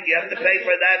do you think? You have to pay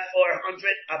for that 400?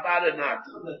 About it not.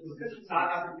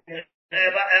 About it.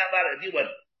 If you would.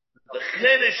 The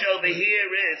chiddush over here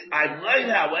is, I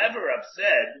might, however, have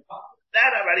said,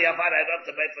 that already I don't have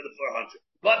to pay for the 400.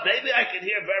 But maybe I can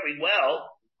hear very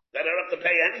well that I don't have to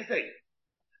pay anything.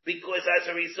 Because as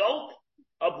a result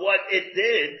of what it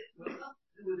did,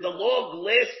 the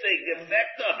long-lasting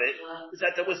effect of it is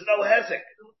that there was no hezek.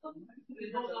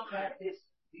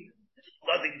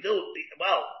 Nothing to do.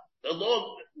 Well,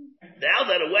 now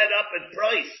that it went up in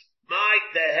price,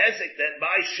 the hezek that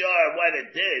my share, what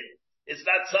it did, is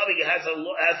not something that has a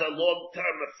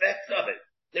long-term effect of it.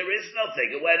 There is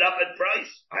nothing. It went up in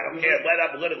price. I don't care. It went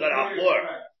up. It would have gone up more.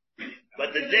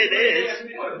 But the din is,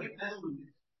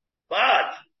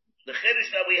 but the chiddush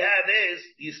that we have is,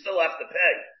 you still have to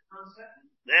pay.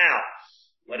 Now,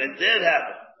 when it did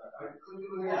happen.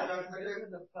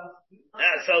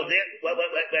 Now, so there, wait,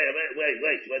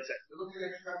 one second.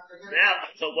 Now,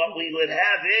 so what we would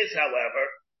have is, however,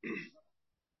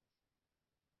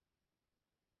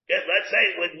 let's say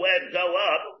it would go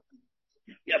up.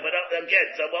 Yeah, but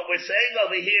again, so what we're saying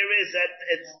over here is that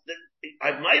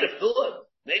I might have thought,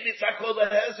 maybe it's not called a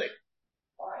hezek.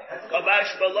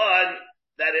 Kamash Malan,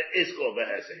 that it is called a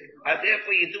hezek. And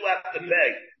therefore you do have to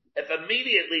pay. If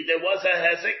immediately there was a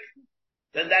hezek,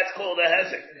 then that's called a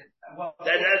hezek.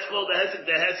 Then that's called a hezek.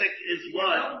 The hezek is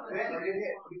what?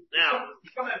 Now,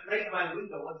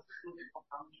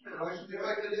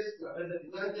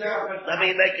 let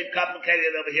me make it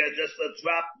complicated over here just to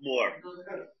drop more.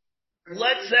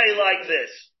 Let's say like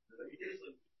this.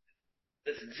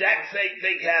 This exact same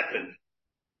thing happened.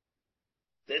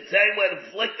 The same one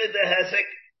inflicted the hezek,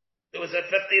 It was a $50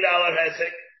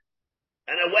 hezek,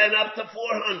 and it went up to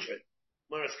 400.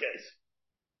 Worst case.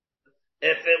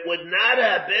 If it would not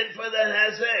have been for the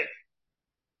hezek,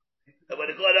 it would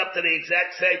have gone up to the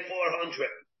exact same 400.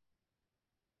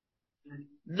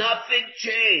 Nothing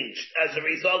changed as a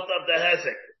result of the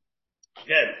hezek.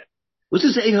 Again. What's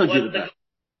this 800 about?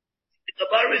 The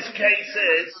Gemara's case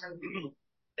is,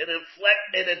 it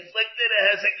inflicted a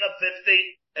hezek of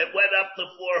 50, it went up to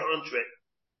 400.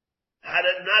 Had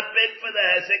it not been for the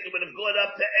hezek, it would have gone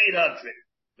up to 800.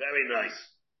 Very nice.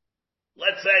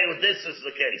 Let's say this is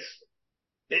the case.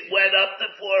 It went up to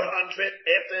 400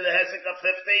 after the hezek of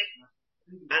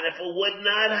 50, and if it would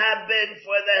not have been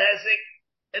for the hezek,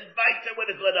 it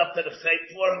would have gone up to the same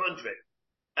 400.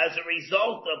 As a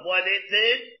result of what it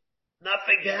did,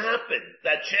 nothing happened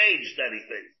that changed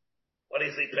anything. What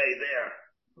does he pay there?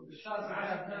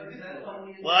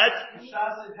 What?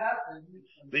 B'shas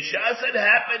it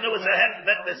happened, it was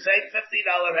the same $50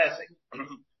 hezek.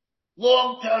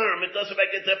 Long term, it doesn't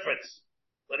make a difference.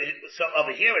 But so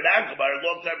over here in our Gemara,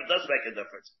 long term, it does make a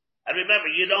difference. And remember,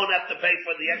 you don't have to pay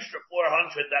for the extra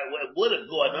 400 that would have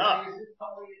gone up.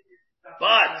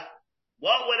 But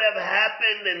what would have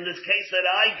happened in this case that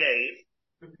I gave?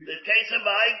 The case of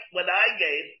when I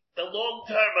gave the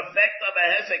long-term effect of a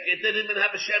hezek, it didn't even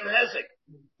have a shem hezek.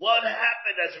 What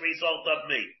happened as a result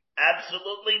of me?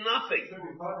 Absolutely nothing.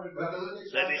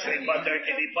 So you should be butter, it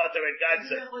can be butter and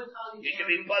Godson. You can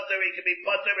be butter, it can be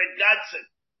butter and Godson.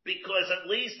 Because at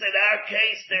least in our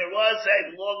case, there was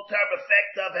a long-term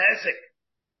effect of hezek.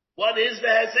 What is the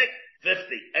hezek? 50.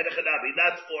 And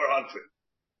that's 400.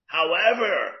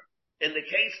 However, in the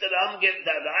case that I gave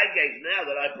now,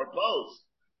 that I proposed,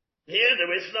 here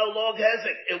there is no long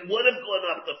hezek. It would have gone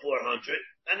up to 400,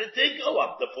 and it did go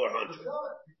up to 400.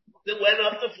 It went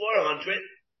up to 400,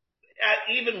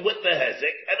 even with the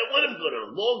hezek, and it would have gone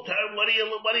on. Long term, what are you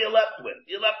left with?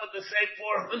 You're left with the same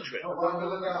 400.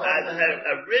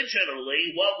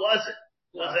 Originally, what was it?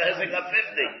 Was a hezek of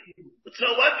 50. But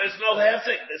so what? There's no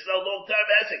hezek. There's no long term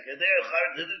hezek. And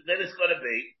then it's going to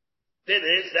be, then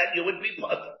is that you would be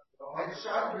potter.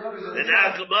 And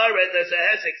now Gemara, there's a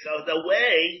hezek. So the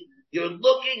way you're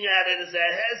looking at it as a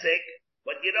hezek,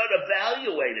 but you don't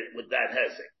evaluate it with that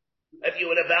hezek. If you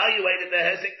would evaluate it, the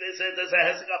hezek, there's a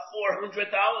hezek of $400.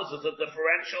 There's a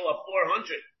differential of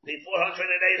 400, between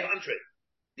 400 and 800.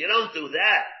 You don't do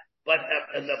that. But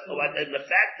in the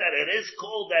fact that it is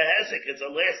called a hezek, it's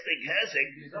a lasting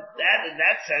hezek, that in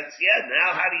that sense, yeah,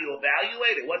 now how do you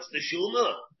evaluate it? What's the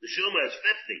shuma? The shuma is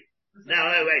 50.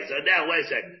 Now, wait a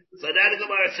second. So now the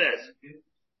Gemara says,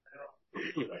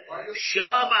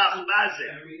 Shabach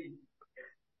Mazik.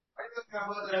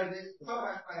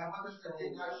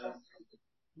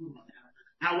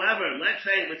 However, let's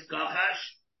say if it's Kachash,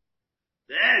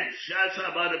 then Shas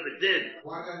Habad Bedin.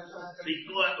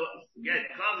 Because, again,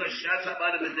 Kachash, Shas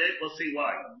Habad Bedin, we'll see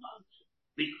why.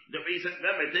 The reason,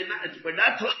 remember, we're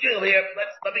not talking here,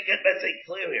 let me get that thing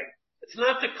clear here. It's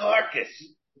not the carcass.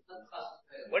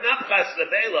 We're not Chas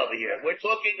Nevel over here. We're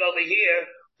talking over here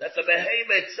that the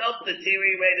behemoth itself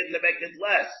deteriorated to make it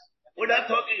less. We're not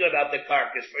talking about the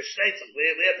carcass for states. We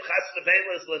have Chas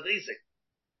Nevel as Ladisik.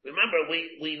 Remember,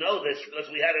 we know this because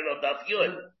we had it on Daf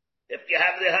Yud. If you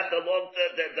have the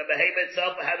behemoth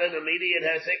itself had an immediate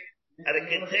hezek, and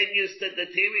it continues to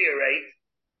deteriorate,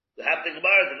 you have the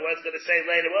Gemara's going to say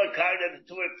later on, Karna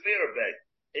to a Kfirabay.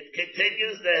 It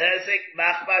continues the hezek,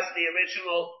 machbas the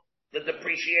original. The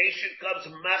depreciation comes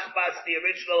machbas the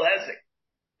original hezek.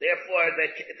 Therefore,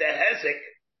 the hezek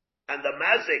and the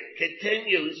mazik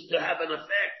continues to have an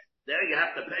effect. There you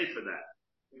have to pay for that.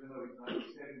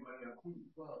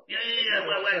 Yeah.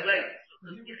 Well, wait.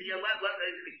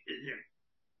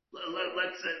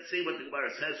 Let's see what the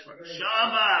Gemara says first.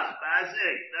 Shabach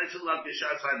mazik. Nice to love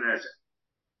Kishas HaNezik.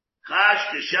 Chash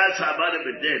Kishas HaBada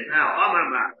B'din. Now,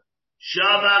 Amar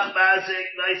Shabach mazik.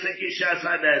 Nice to Kishas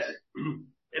HaNezik.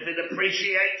 If it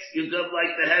appreciates, you go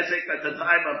like the hezek at the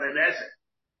time of the hezek.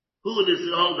 Who does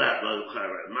it hold that,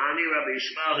 L'chayra? Mani Rabbi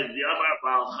Yishmael Yamar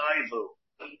Bal Chayvu.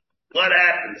 What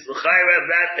happens? L'chayra,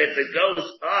 that if it goes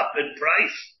up in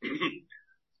price,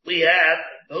 we have,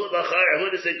 who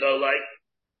does it go like?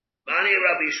 Mani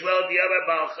Rabbi Yishmael Yamar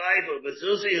Bal Chayvu.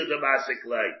 Bezuzi who the masik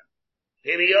like.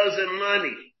 He owes him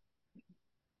money.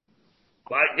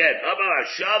 Again, Amar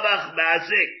Shabach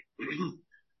Mazik.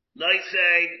 Nice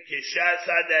saying, Kishas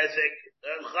HaNezik,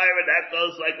 Chayra, that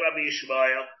goes like Rabbi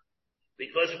Yishmael,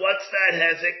 because once that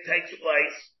hezek takes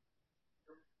place,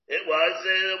 it was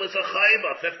a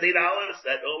chayva, $50,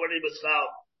 that already was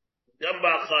found.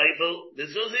 Yamba chayvu, the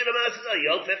Zuzi the Master, you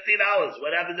owe $50.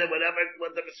 What happened then,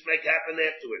 what the mistake happened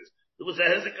afterwards? It was a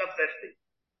hezek of 50.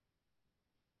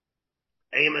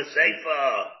 Ema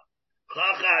Seifa.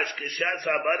 Chachash Kishas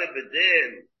Habada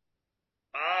Bedin.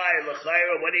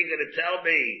 L'chayra, what are you going to tell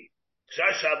me?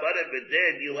 Kshash Habada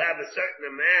Bedin, you have a certain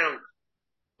amount.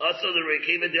 Also the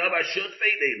Rekiva Diyaba should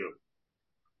feed you.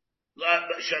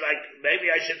 Maybe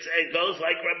I should say it goes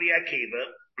like Rabbi Akiva,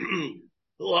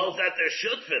 who holds that they're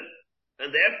shutfin.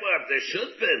 And therefore, if they're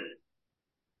shutfin,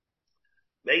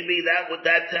 maybe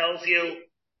that tells you.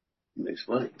 Makes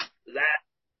money.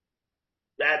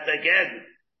 That again,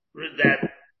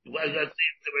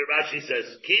 Rashi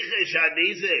says, Kichesh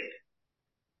Hanizik.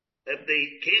 If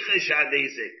the Kichesh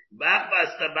Hanizik,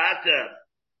 Bachbas Tabaka,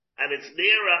 and it's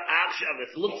nearer Akshav,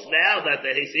 it looks now that the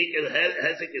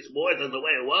Hezek is more than the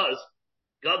way it was.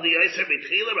 God the Yisr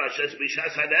B'tchila Rashi says,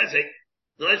 B'shas HaNezek,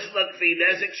 Nois Lak Fi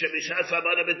Nezek, Sheb'shas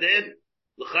HaMana B'din.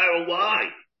 L'chayra, why?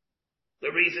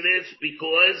 The reason is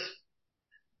because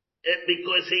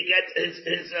he gets his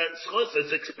schus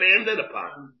is expanded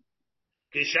upon.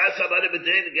 Kishas Hamada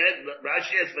B'din, again,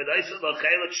 Rashi has V'naisa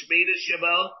L'chelet Shmina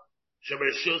Shemo,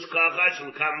 Shemershus Kachash,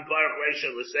 L'kam Baruch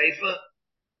Reisha L'seifa.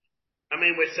 I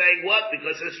mean, we're saying what?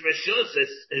 Because his Reshus,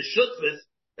 his Shutfis,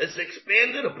 is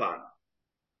expanded upon.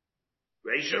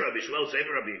 Reisha, Rabbi Shmuel,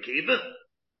 Sefer Rabbi Akiva?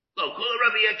 No, call it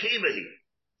Rabbi Akiva here.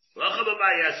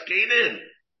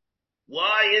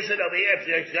 Why is it over here, if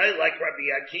there's a guy like Rabbi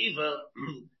Akiva,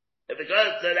 if it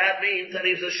goes, then that means that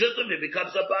he's a Shutfis, he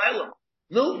becomes a Bailam.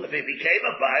 No, if he became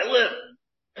a Bailam,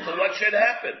 so what should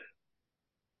happen?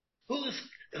 Whose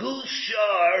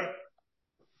shar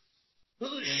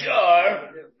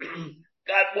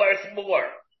got worth more?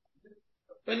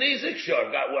 The Nizik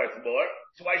shar got worth more,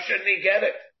 so why shouldn't he get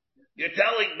it? You're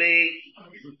telling me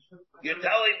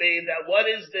that what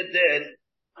is the din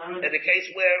in the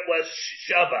case where it was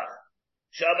Shabach?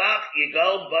 Shabach, you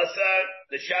go, Basar,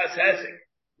 the Shas Hezek.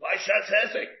 Why Shas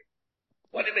Hezek?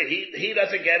 What do you mean? He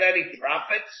doesn't get any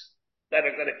profits that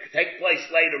are going to take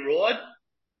place later on?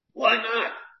 Why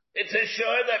not? It's his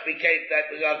share that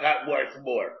got worth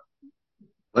more.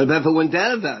 What about if it went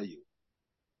down in value?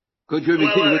 Could you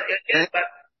repeat it?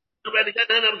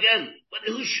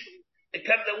 It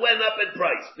went up in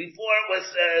price. Before it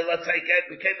was, let's say, it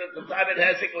became the time it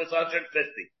Hezek was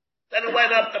 150. Then it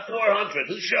went up to 400.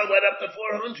 Whose share went up to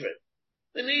 400?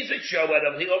 The Nizik share went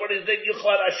up. He already did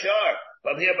Yuchad Ashar.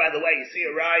 From here, by the way, you see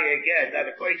a raya again, that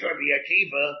according to Rabbi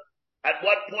Akiva, at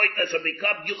what point does it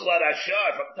become Yuchad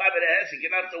Ashar? From time it Hezek, you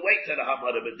don't have to wait till the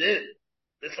Hamad of a din.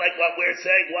 It's like what we're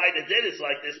saying, why the din is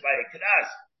like this by a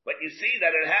Knas. But you see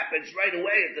that it happens right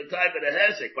away at the time of the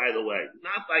Hezek, by the way.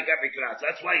 Not like every Knas.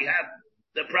 That's why you have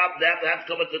the problem, they have to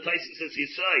come at the Taisis as you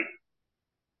say.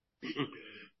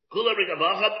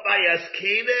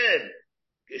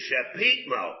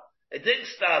 It didn't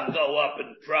stop go up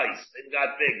in price. It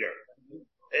got bigger.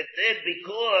 It did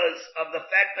because of the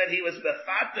fact that he was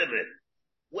befatimid.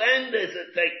 When does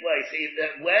it take place?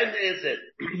 When is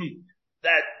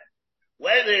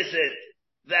it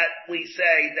that we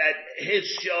say that his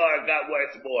shar got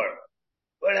worth more?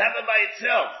 Well, it happened by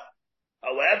itself.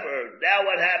 However, now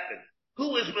what happened?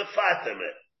 Who was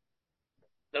befatimid?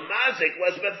 The mazik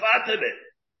was befatimid.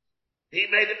 He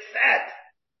made it fat.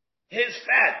 His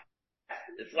fat.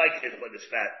 It's like his put his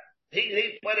fat.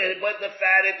 He put the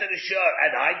fat into the shar,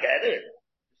 and I get it.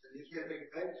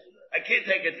 I can't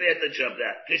take advantage of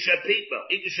that. Kishapitmo.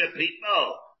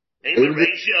 Ain't the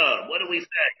ratio. What do we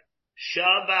say?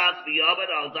 Shabbat v'yavad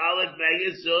al dalet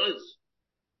meyezuz.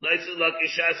 Nice and lucky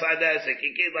shas hadesek.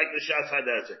 He came like the shas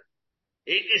hadesek.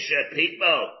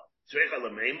 Ikishapitmo.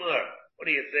 What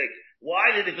do you think?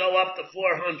 Why did it go up to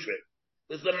 400?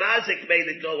 Because the mazik made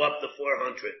it go up to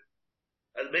 400.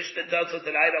 And the Mishnah tells us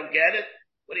that I don't get it.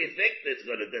 What do you think it's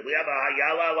going to do? We have a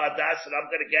hayala ladas and I'm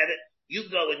going to get it. You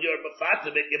go and you're a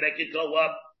mafatimit, you make it go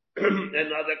up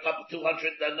another couple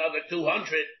 200, another 200,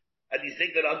 and you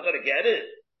think that I'm going to get it?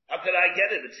 How could I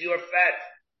get it? It's your fat.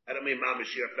 I don't mean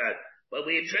mamish your fat. But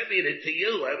we attribute it to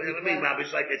you. I don't mean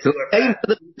mamish like it's your fat.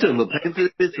 It's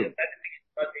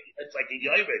like a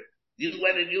yoyred. You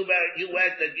went and you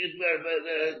made the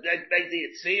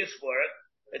itzias for it.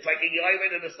 It's like a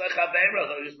yoyred and a slachavera,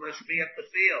 though he's must be at the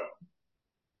field.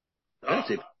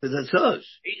 That's it. That's us.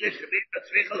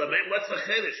 What's the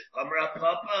chiddush? Amra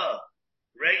Papa.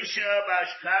 Reisha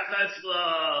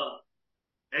Bashkachasla.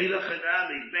 Eila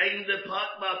Chanami. Bein the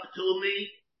Patma Ptumi.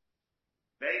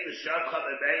 Bein the Shabcha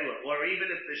Bebela. Or even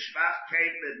if the Shvach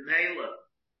came in Mela.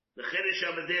 The chiddush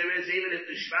over there is even if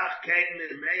the Shvach came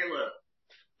in Mela.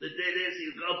 The din is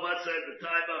you go bust at the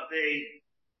time of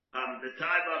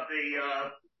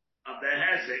the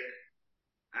Hezek.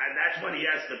 And that's what he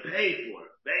has to pay for.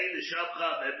 Bein the Shabcha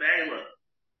and Mela.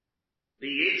 The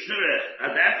Yitzhak,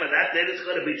 and that then it's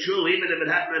going to be true, even if it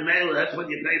happened in Mela, that's what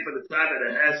you pay for the time of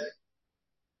the Hesek.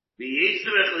 The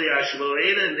Yitzhak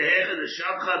Liashmoina and the Hecha the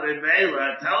Shamcha in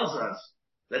Mela tells us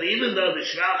that even though the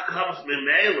Shvach comes in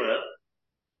Mela,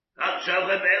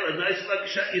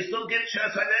 you still give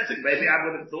Shas HaNesek. Maybe I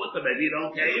would have thought that maybe you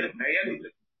don't pay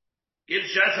anything. Give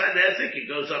Shas HaNesek, it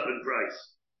goes up in price.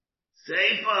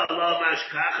 Seifa lo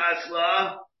mashkachas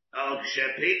lo al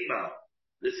kshepikmo.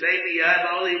 The same you have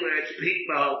only where it's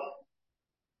pikmo.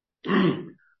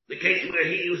 The case where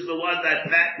he used the one that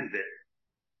patented it.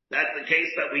 That's the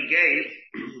case that we gave,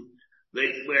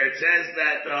 where it says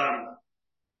that,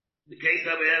 the case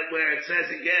that we have where it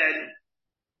says again,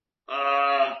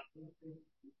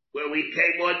 where we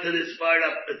came on to this part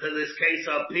of, to this case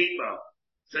of pikmo.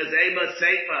 Says Ema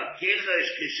Seifa, Kichash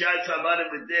Kishat Samana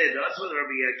Medin, also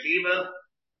Rabbi Akiva,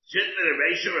 Shittin and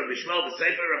Resha, Rabbi Shmuel, the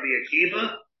Seifa, Rabbi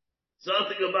Akiva.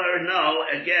 Something about it, no,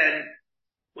 again,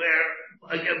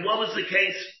 what was the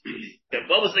case?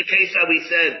 What was the case that we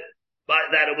said,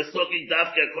 that it was talking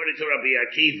Dafka according to Rabbi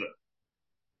Akiva?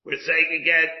 We're saying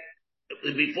again,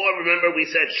 before, remember, we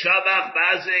said Shavach,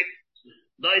 Bazik,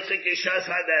 Noisik, Ishas,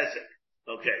 Hadesik.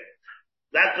 Okay.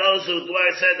 That goes to where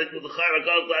it said that the Chara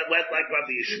went like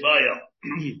Rabbi Yishmael.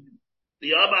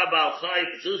 The Omar Baal Chai,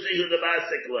 Susi who the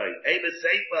Masik way. Eba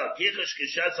Seifa, Kichash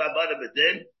Kishas Habana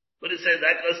Bedin. But it says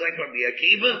that goes like Rabbi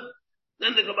Akiva.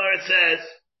 Then the Gemara says,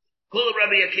 Kula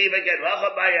Rabbi Akiva get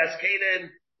Racha Bayas Kaden.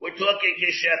 We're talking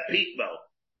Kishep Pitmo.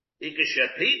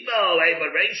 Kishep Pitmo, Eba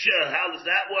Resha, how does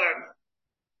that work?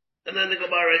 And then the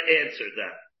Gemara answered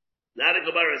that. Now the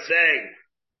Gemara is saying,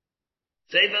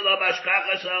 what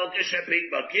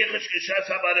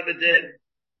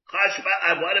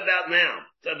about now?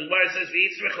 So the Gemara says,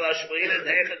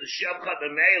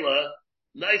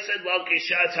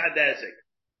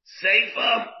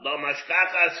 Seifa lo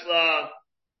mashkachas lo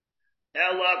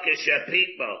ela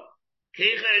kishapikmo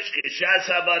kichesh kishas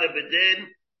habara bedin.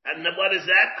 And what does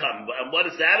that come? And what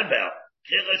is that about?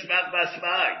 Kichesh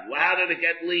machbasmai. How did it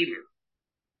get leaner?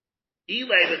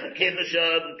 Elay the kichesh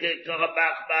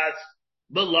machbas.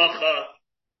 Belacha.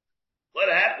 What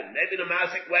happened? Maybe the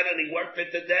Masik went and he worked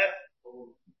it to death.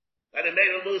 And it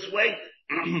made him lose weight.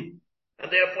 And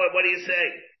therefore, what do you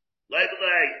say? What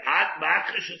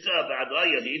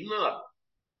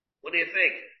do you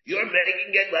think? You're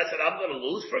making it less and I'm going to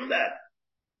lose from that.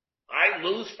 I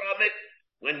lose from it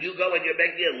when you go and you're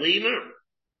making it leaner.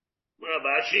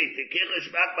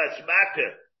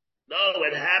 No,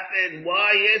 it happened.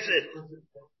 Why is it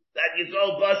that you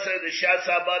go busser the Shas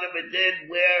Habana Bedin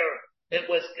where it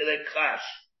was the Chash?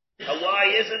 And why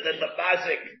is it that the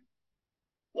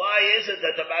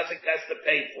Mazik has to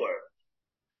pay for it?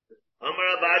 Amar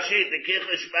Abashi, the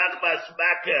Kichush Machbas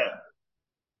Makkah.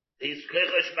 He's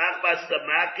Kichush Machbas the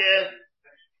Makkah.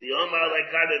 The Omar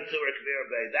Lekana Turek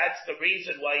Mirbay. That's the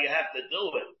reason why you have to do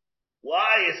it.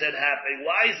 Why is it happening?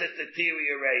 Why is it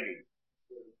deteriorating?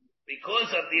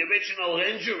 Because of the original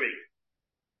injury.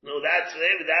 No, that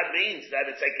means that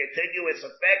it's a continuous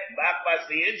effect, Machbas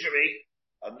the injury,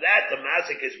 of that the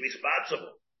Mazik is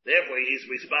responsible. Therefore, he's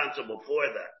responsible for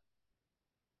that.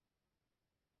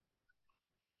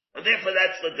 And therefore,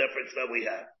 that's the difference that we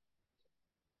have.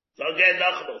 So again,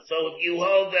 so if you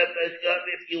hold that,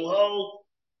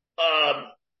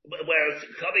 where it's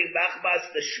coming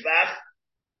Machbas the Shvach,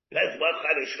 depends what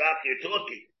kind of Shvach you're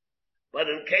talking. But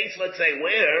in case, let's say,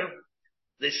 where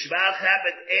the Shvach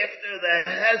happened after the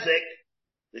Hezek,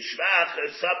 the Shvach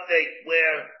is something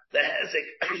where the Hezek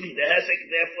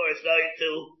therefore is going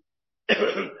to,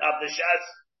 of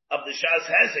the Shas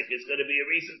Hezek is going to be a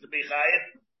reason to be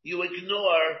Chayiv. You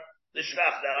ignore the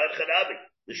Shvach,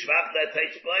 the Shvach that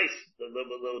takes place,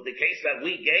 the case that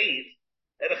we gave,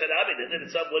 the din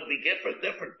itself would be different,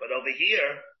 but over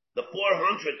here, the 400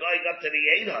 going up to the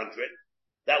 800,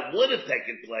 that would have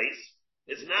taken place,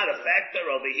 is not a factor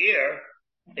over here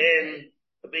in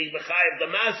being Mechayiv the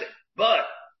Mazik. But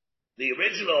the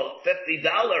original $50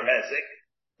 Hezek,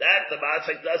 that the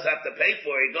Mazik does have to pay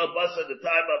for. He go bust at the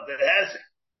time of the Hezek.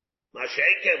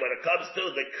 Masheke, when it comes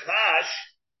to the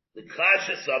Kash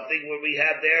is something where we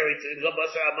have there, it's in go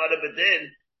bust Amada Bedin.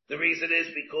 The reason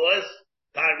is because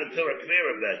time to Torah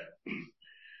Kvirabeh.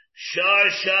 Shar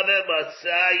Shava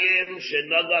Masayim,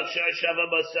 Shenagak Shar Shava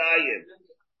Masayim.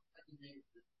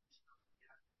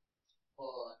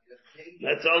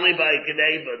 That's only by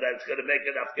Gneva that's going to make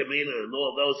it Afkamina and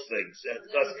all those things.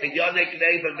 Because Kinyonik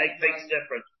Gneva make things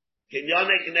different.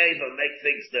 Kinyonik Gneva make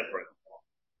things different.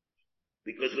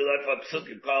 Because we learn from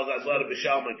Psukim called Azlada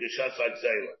B'Shalma and Kishas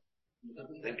Zayla.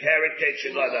 And carrot cake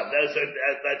Shalada.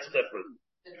 That's different.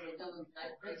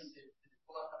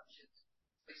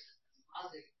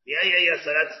 Yeah.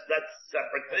 So that's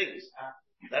separate things.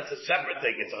 That's a separate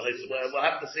thing. We'll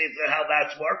have to see how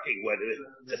that's working. Whether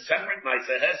it's a separate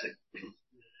Maisa Hesek.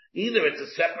 Either it's a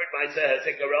separate Maisa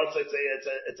Hesek, or else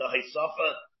it's a Hisafa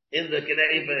in the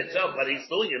Geneva itself, but he's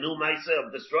doing a new Maisa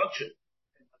of destruction.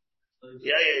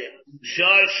 Yeah.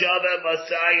 Shar Shava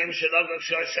Masayim, Shalagak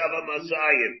Shar Shava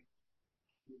Masayim.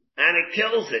 And it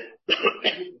kills it.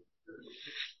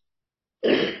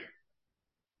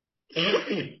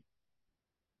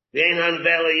 The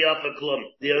unveiler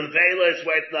is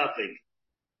worth nothing.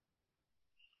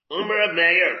 Umar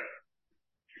Meir.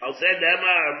 I'll say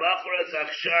Nemar Machras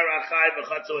Achshar Achai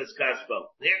V'Chatzu Es Kaspo.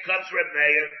 Here comes Reb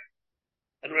Meir,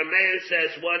 and Reb Meir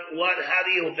says, how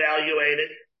do you evaluate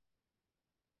it?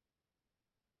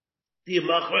 The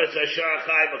Machras Achshar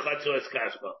Achai V'Chatzu Es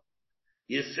Kaspo.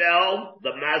 You sell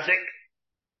the mazik,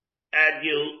 and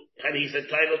he's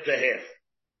entitled to half.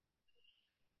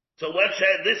 So let's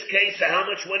say in this case, how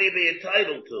much would he be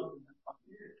entitled to?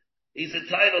 He's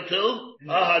entitled to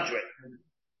 100.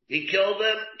 He killed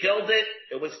it,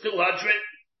 it was 200.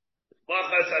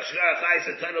 Machas Ashrar is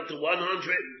entitled to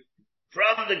 100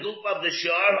 from the group of the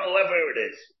shar, however it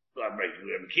is. Rabbi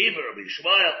Kiva, Rabbi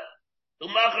Shmuel.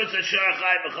 Machas Ashrar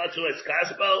Chai B'Chatzu Es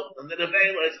Kaspo, and the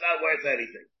Nevela is not worth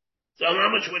anything. So how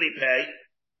much would he pay?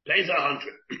 Pays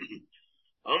 100.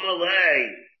 Amalei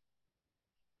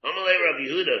Rabbi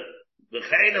Yehuda,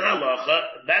 v'chein halacha,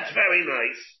 that's very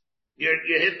nice. You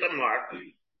hit the mark.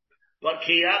 But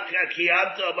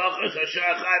kiyamta machas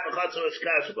asher chai b'chatzu es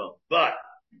kasbo. But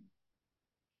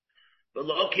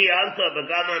below kiyamta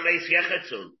v'gam ha'meis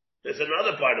yechetzun. There's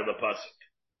another part of the pasuk,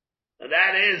 and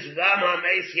that is v'gam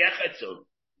ha'meis yechetzun.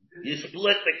 You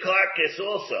split the carcass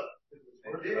also. So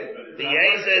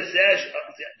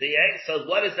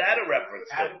what is that a reference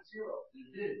to?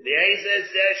 The Eizer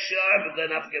says shar, but the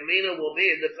nafkamina will be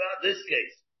in this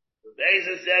case. The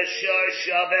Eizer says shar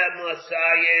shaveh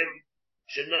masayim,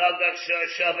 shenagach shar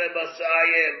shaveh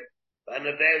masayim, and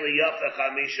the nevela yafeh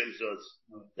chamishim zuz.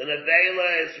 The nevela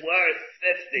is worth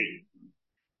 50.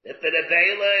 If the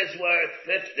nevela is worth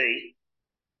 50,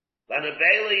 the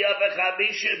nevela yafeh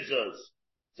chamishim zuz.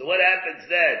 So what happens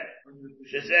then?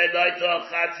 She said,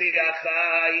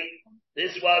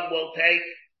 this one will take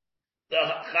the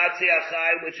Chatzi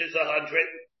Achai, which is 100,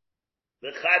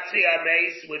 the Chatzi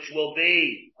Ames, which will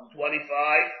be 25,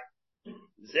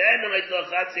 then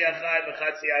Chatzi Achai and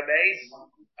Chatzi Ames,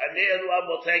 and the other one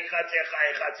will take Chatzi Achai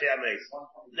and Chatzi Ames.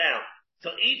 Now,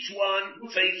 so each one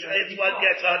gets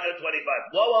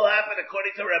 125. What will happen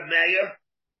according to Reb Meir?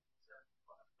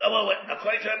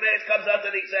 According to Reb Meir, it comes out to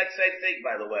the exact same thing,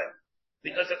 by the way.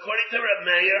 Because according to Reb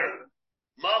Meir,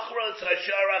 Machros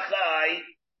Hashar Achai,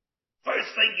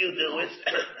 first thing you do is,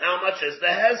 how much is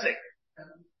the hezek?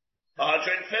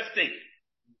 150.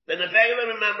 The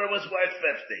nevela, remember, was worth 50.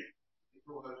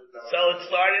 So it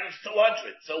started as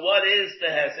 200. So what is the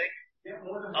hezek? 150.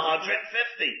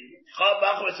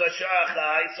 Machros Hashar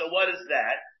Achai, so what is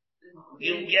that?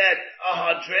 You get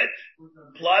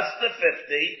 100 plus the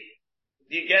 50.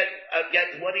 You get,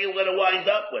 what are you going to wind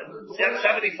up with?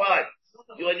 75.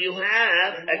 When you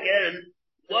have, again,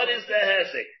 what is the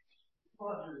hezek?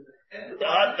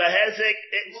 The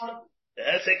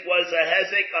hezek was a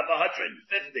hezek of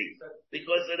 150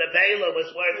 because the nevela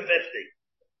was worth 50.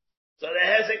 So the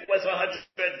hezek was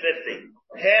 150.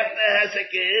 Half the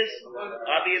hezek is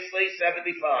obviously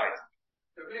 75.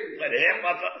 But half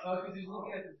of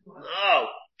no.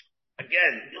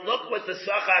 Again, look what the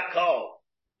Sachar call.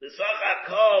 The Sachar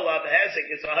call of hezek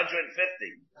is 150.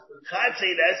 Chatzi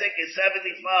hezek is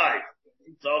 75.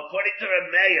 So according to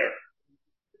Reb Meir,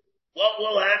 what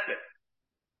will happen?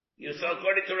 So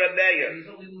according to Reb Meir,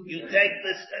 you take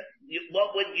this,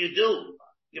 what would you do?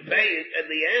 You pay it in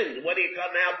the end. What do you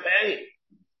come out paying?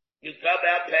 You come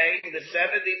out paying the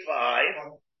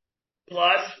 75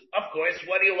 plus, of course,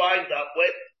 what do you wind up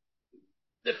with?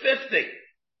 The 50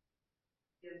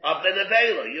 of the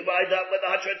nevela. You wind up with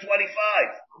 125.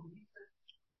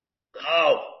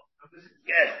 Oh,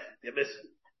 yes, you missed it.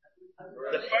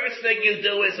 The first thing you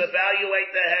do is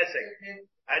evaluate the hezek.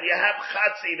 And you have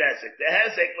Chatzi hezek. The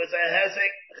hezek was a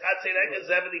hezek, Chatzi hezek is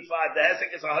 75. The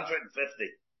hezek is 150.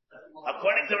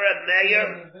 According to Reb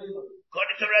Meir,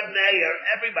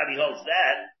 everybody holds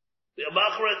that.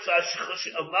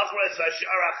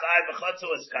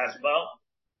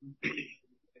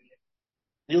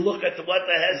 You look at what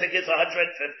the hezek is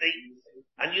 150,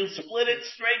 and you split it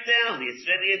straight down. You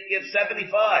give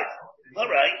 75. All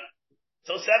right.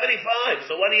 So 75.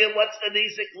 So what's the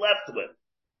nizik left with?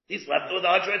 He's left with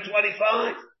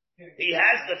 125. He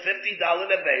has the $50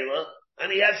 nevela,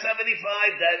 and he has 75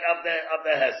 of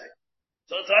the hezek.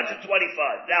 So it's 125.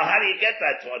 Now, how do you get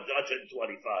that to 125?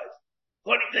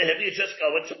 According to him, you just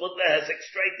go into the hezek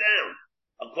straight down.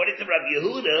 According to Rabbi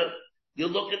Yehuda, you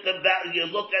look at the chai, and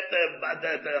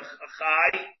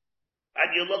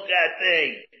you look at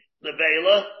the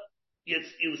nevela. You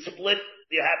split.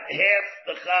 You have half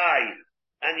the chai,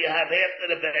 and you have half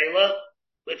the nevela,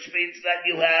 which means that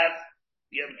you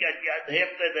get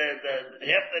half the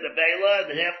nevela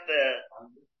and half the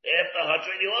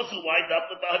 100. You also wind up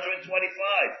with the 125.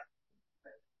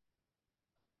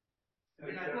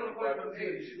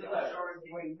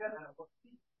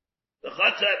 The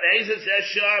Chatzah Beis says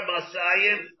Shar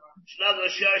Masayim Shnagla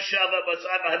Shar Shava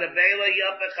Masayim Hanavela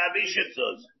Yafa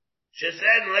Chamishitzuz. She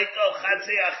said Leito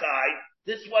Chatzi Achai.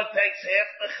 This one takes half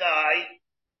the chai,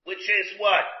 which is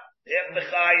what? Half the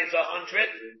chai is 100.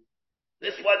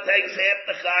 This one takes half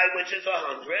the chai, which is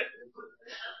 100,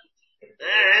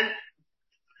 and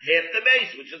half the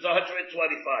base, which is 125.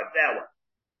 Now what?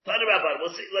 Tana Rabban,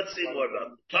 let's see more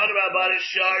about it. Tana Rabban is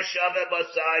Shar Shava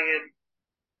Masayim.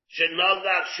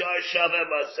 Shenogach Shar Shava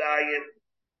Masayim.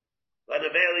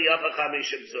 Vanaveli Yafa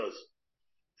Chamishim Zuz.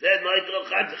 Then Michael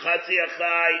Chatzi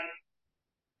Achai.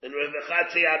 And Rav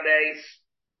Chatzi Abeis.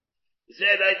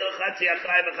 Then Michael Chatzi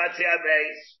Achai V'Chatzi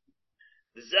Abeis.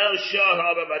 Zel Shar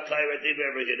Haba Batayra Div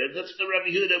Rabbi Yehuda. That's the Rabbi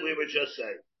Yehuda we were just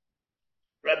saying.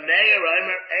 Rab Meir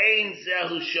Reimer Ein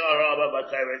Zehu Shar Haba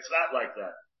Batayra. It's not like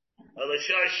that.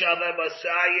 L'shar shava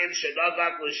basayim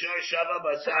shenagak l'shar shava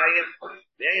basayim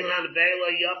ve'inhan ve'la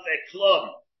yafek klum,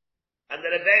 and the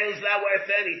veil is not worth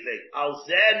anything. Al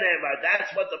zenemar,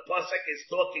 that's what the pasuk is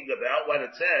talking about when it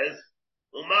says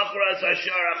umachras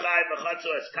hashar achai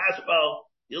v'chatzu es kaspo.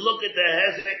 You look at the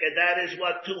hezek, and that is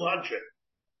what 200.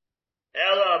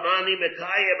 Ela amani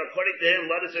mekayim. According to him,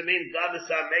 what does it mean? Gavis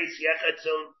hameis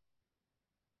yechatzun.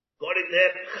 According to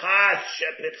him, chas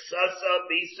shepichsasa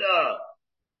bisa.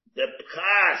 The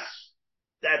pchas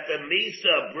that the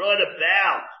Misa brought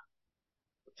about,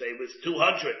 let's say it was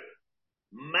 200.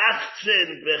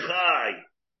 Machzin b'chai.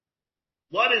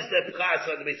 What is the pchas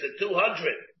on the Misa?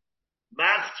 200.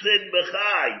 Machzin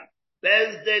b'chai.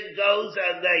 Bezdin goes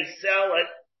and they sell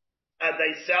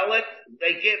it,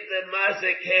 they give the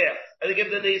mazik half, and they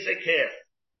give the nizik half.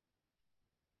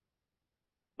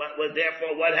 But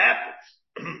therefore what happens?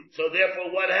 So therefore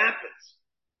what happens?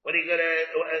 What are you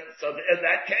gonna, so in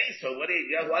that case, so what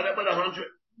about 100?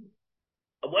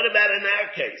 What about in our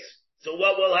case? So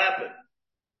what will happen?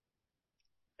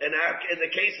 In the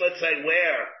case, let's say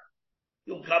where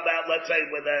you come out, let's say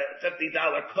with a $50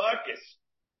 carcass.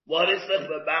 What is the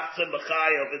machzah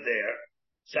b'chai over there?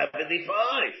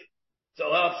 75. So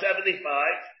I'll have 75,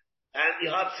 and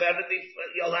you'll have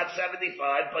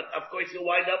 75, but of course you'll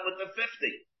wind up with the 50,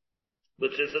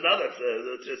 which is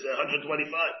 125.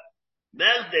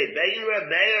 Melde, Bein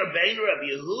Rab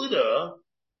Yehuda,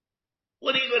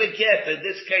 what are you going to get in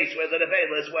this case where the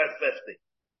Nevela is worth 50?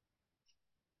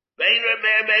 Bein Rab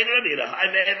Yehuda, Hi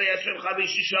Me'em Yashrim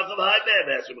Chamishim Shakel, Hi Me'em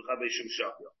Yashrim Chamishim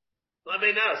Shakel. I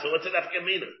mean now, so what's an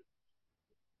afkamina?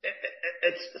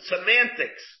 It's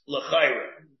semantics,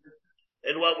 l'chayra.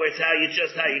 And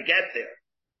how you get there.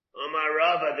 Omar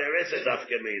Rava, there is a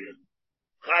afkamina.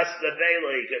 Chas nevela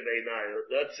yikabeinayu.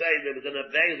 Let's say that the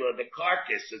nevela, the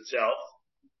carcass itself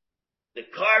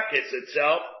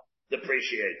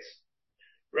depreciates.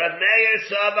 Rav Meir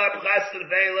savar chas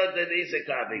nevela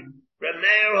denizikavi. Rav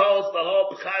Meir holds the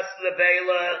whole chas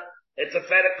nevela. It's a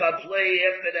fait accompli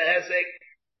after the hezek,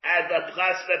 and the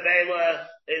chas nevela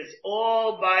is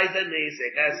all by the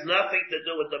nizik. Has nothing to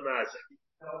do with the mazik.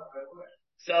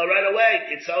 So right away,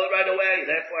 it's sold right away.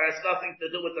 Therefore, it has nothing to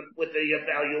do with the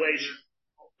evaluation.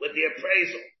 With the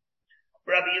appraisal.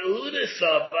 Rabbi Yehuda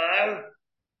Safar,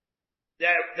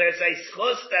 there's a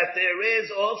schus that there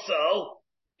is also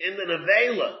in the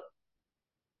Nevela.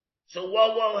 So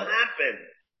what will happen?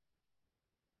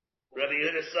 Rabbi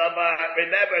Yehuda Safar,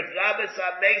 remember, Gavis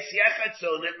HaMeis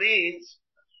Yechatzon, it means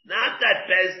not that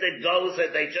Bezdin goes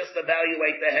and they just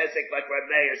evaluate the Hezek like Rabbi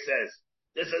Meir says.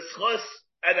 There's a schus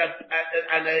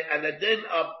and a din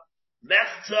of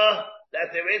Mechza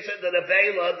that there is in the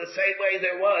Nevela the same way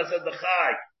there was in the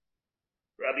Chai.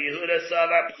 Rabbi Yehuda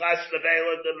Savar Pchas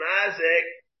Nevela the Mazik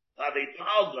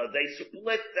Avipalga. They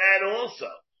split that also.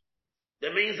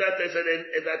 That means that there's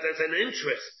an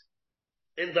interest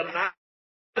in the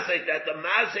Mazik that the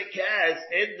Mazik has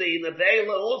in the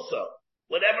Nevela also.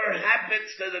 Whatever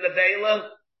happens to the Nevela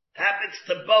happens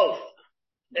to both.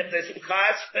 If there's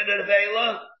Pchas in the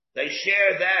Nevela, they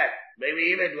share that. Maybe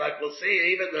even, like we'll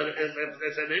see, even if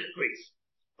there's an increase.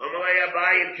 Amalei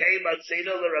Abayim came at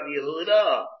Sina Rabbi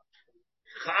Yehuda.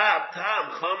 Chab,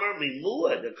 Tam, Chomer,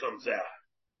 Mimua that comes out.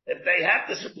 If they have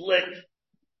to split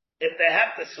if they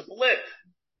have to split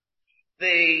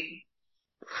the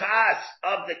chas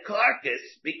of the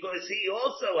carcass, because he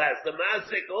also has, the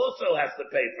mazik also has to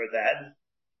pay for that,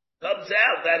 comes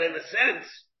out that in a sense,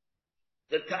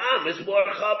 the tam is more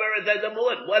chamer than the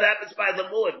mud. What happens by the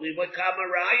mud? We would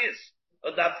kamarayas,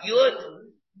 or daf yud.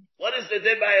 What is the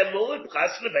din by a mud?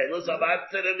 Chas lebelos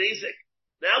avat to the nizik.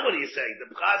 Now what are you saying?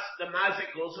 The chas, the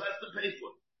mazik also has to pay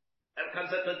for it. And it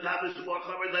comes out the tam is more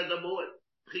chamer than the mud.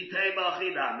 Chitei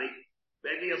ba'chinami.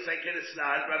 Maybe you'll say it's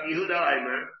not. Rabbi Yehuda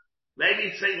Aimer. Maybe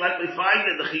it's saying like we find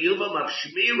in the chiyuvim of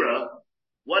shmira.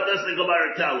 What does the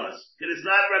Gemara tell us? It's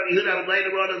not Rabbi Yehuda.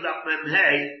 Later on in the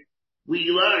Memhei, we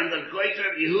learned the greater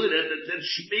Rabbi Yehuda that the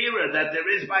shmira that there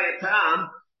is by a tam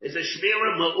is a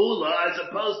shmira ma'ula as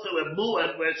opposed to a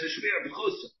mu'ad where it's a shmira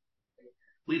b'chusa.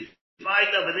 We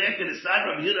find over there that it's not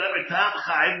Rabbi Yehuda ever tam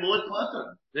chayim mu'ad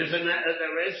potter. There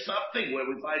is something where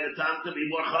we find the tam to be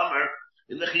more chamer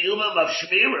in the chiyuvim of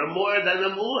shmira more than the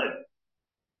mu'ad.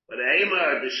 But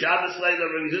Eimer, the Shabbos later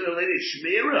Rabbi Yehuda later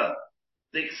shmira.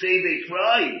 They say they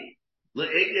cry. But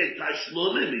you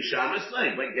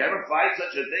ever find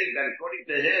such a thing that according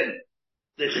to him,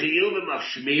 the chiyuvim of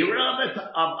shmira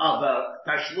of a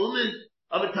tashlumin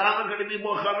of a tam are going to be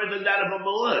more chamer than that of a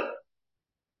mu'ad?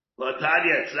 For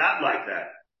Tanya, it's not like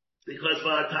that. Because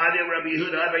for Tanya, Rabbi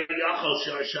Yehuda,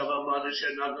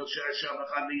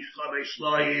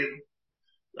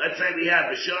 let's say we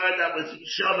have a shar that was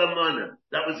shavamana,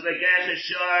 that was megach a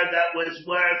shar that was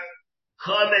worth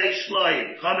Chamei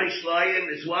shloim. Chamei shloim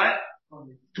is what?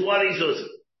 20 zuzim.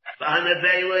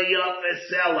 V'hanavela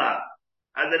yafesela.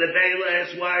 And the nevela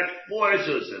is worth 4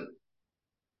 zuzim.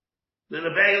 The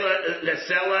nevela, the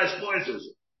sela is 4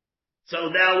 zuzim. So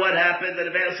now what happened? The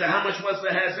nevela said, how much was the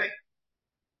hezek?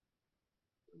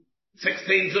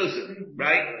 16 zuzim,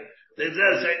 right? They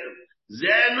say,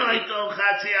 zenoito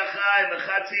chatzi achai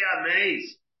v'chatzi ameis.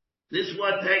 This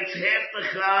one takes half the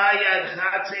chai and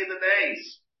chatzi the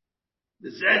meis.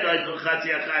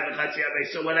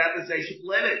 So what happens? They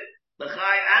split it. The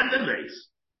chai and the mace.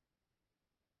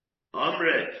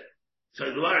 Amrit. So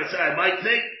the Gemara said, I might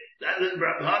think that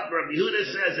Rabbi Yehuda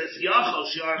says it's Yachal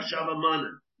Shar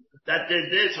Shavamana. That did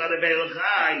this for the Beil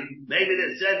Chai. Maybe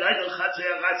they said,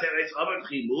 it's Amrit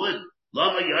Chimun.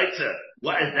 Lama Yaitza.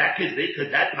 What if that could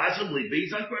that possibly be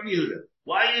like Rabbi Yehuda?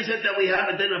 Why is it that we have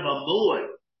a din of a mu'ad?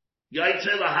 What is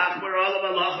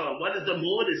the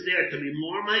mood? Is there to be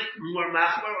more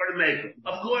machmer or to make?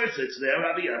 Of course it's there.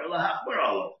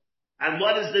 And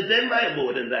what is the din by a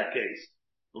mood in that case?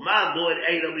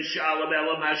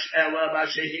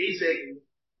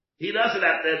 He doesn't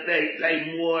have to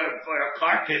pay more for a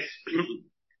carcass. You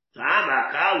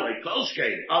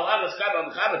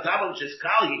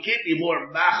can't be more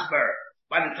machmer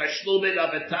by the tashlumin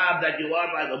of a tab than you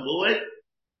are by the mood.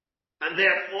 And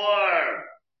therefore,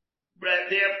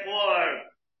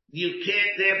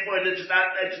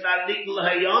 it's not legal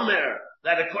hayomer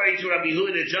that according to Rabbi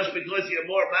Yehuda, just because you're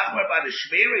more machmer by the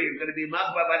shmira, you're going to be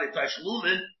machmer by the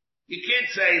tashlumin. You can't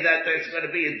say that there's going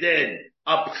to be a din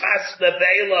of chas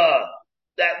nevela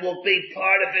that will be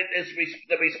part of it is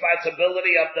the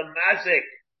responsibility of the mazik.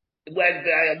 When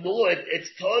by a mu'ad, it's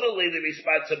totally the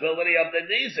responsibility of the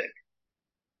nizik.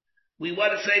 We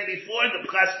want to say before the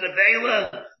chas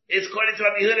nevela is according to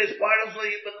Rabbi Yehuda, is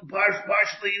partially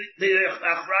the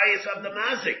achrayus of the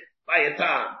mazik by a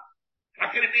tam. How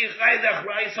can it be the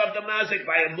achrayus of the mazik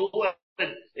by a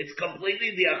mu'ad? It's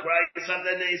completely the achrayus of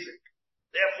the nizik.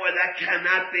 Therefore, that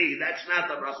cannot be. That's not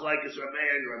the machlokes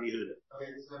Rameir and Rabbi Yehuda.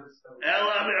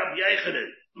 Ela Rabbi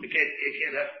Yechanan. You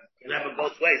can't have it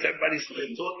both ways. Everybody's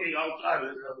talking all the time.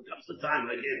 When it comes to time,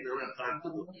 I don't have time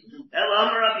to do it. Ela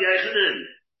Rabbi Yechanan.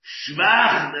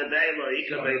 Shvach nevela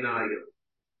ika beinayu.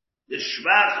 The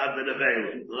shvach of the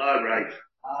nevela. All right.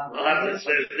 We'll have to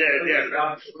say there.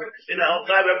 The whole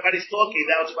time everybody's talking.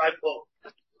 That was my fault.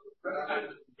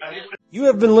 You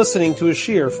have been listening to a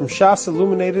shiur from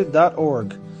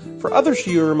shasilluminated.org. For other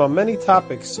shiurim on many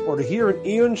topics, or to hear an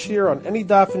Iyun shiur on any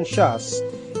daf in Shas,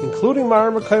 including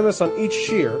Mara Mekaymas on each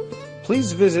shiur,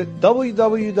 please visit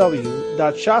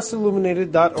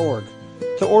www.shasilluminated.org.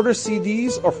 To order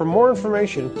CDs or for more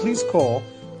information, please call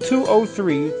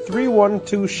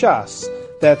 203-312-SHAS.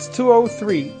 That's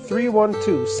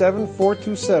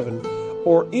 203-312-7427,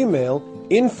 or email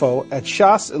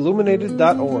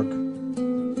info@shasilluminated.org.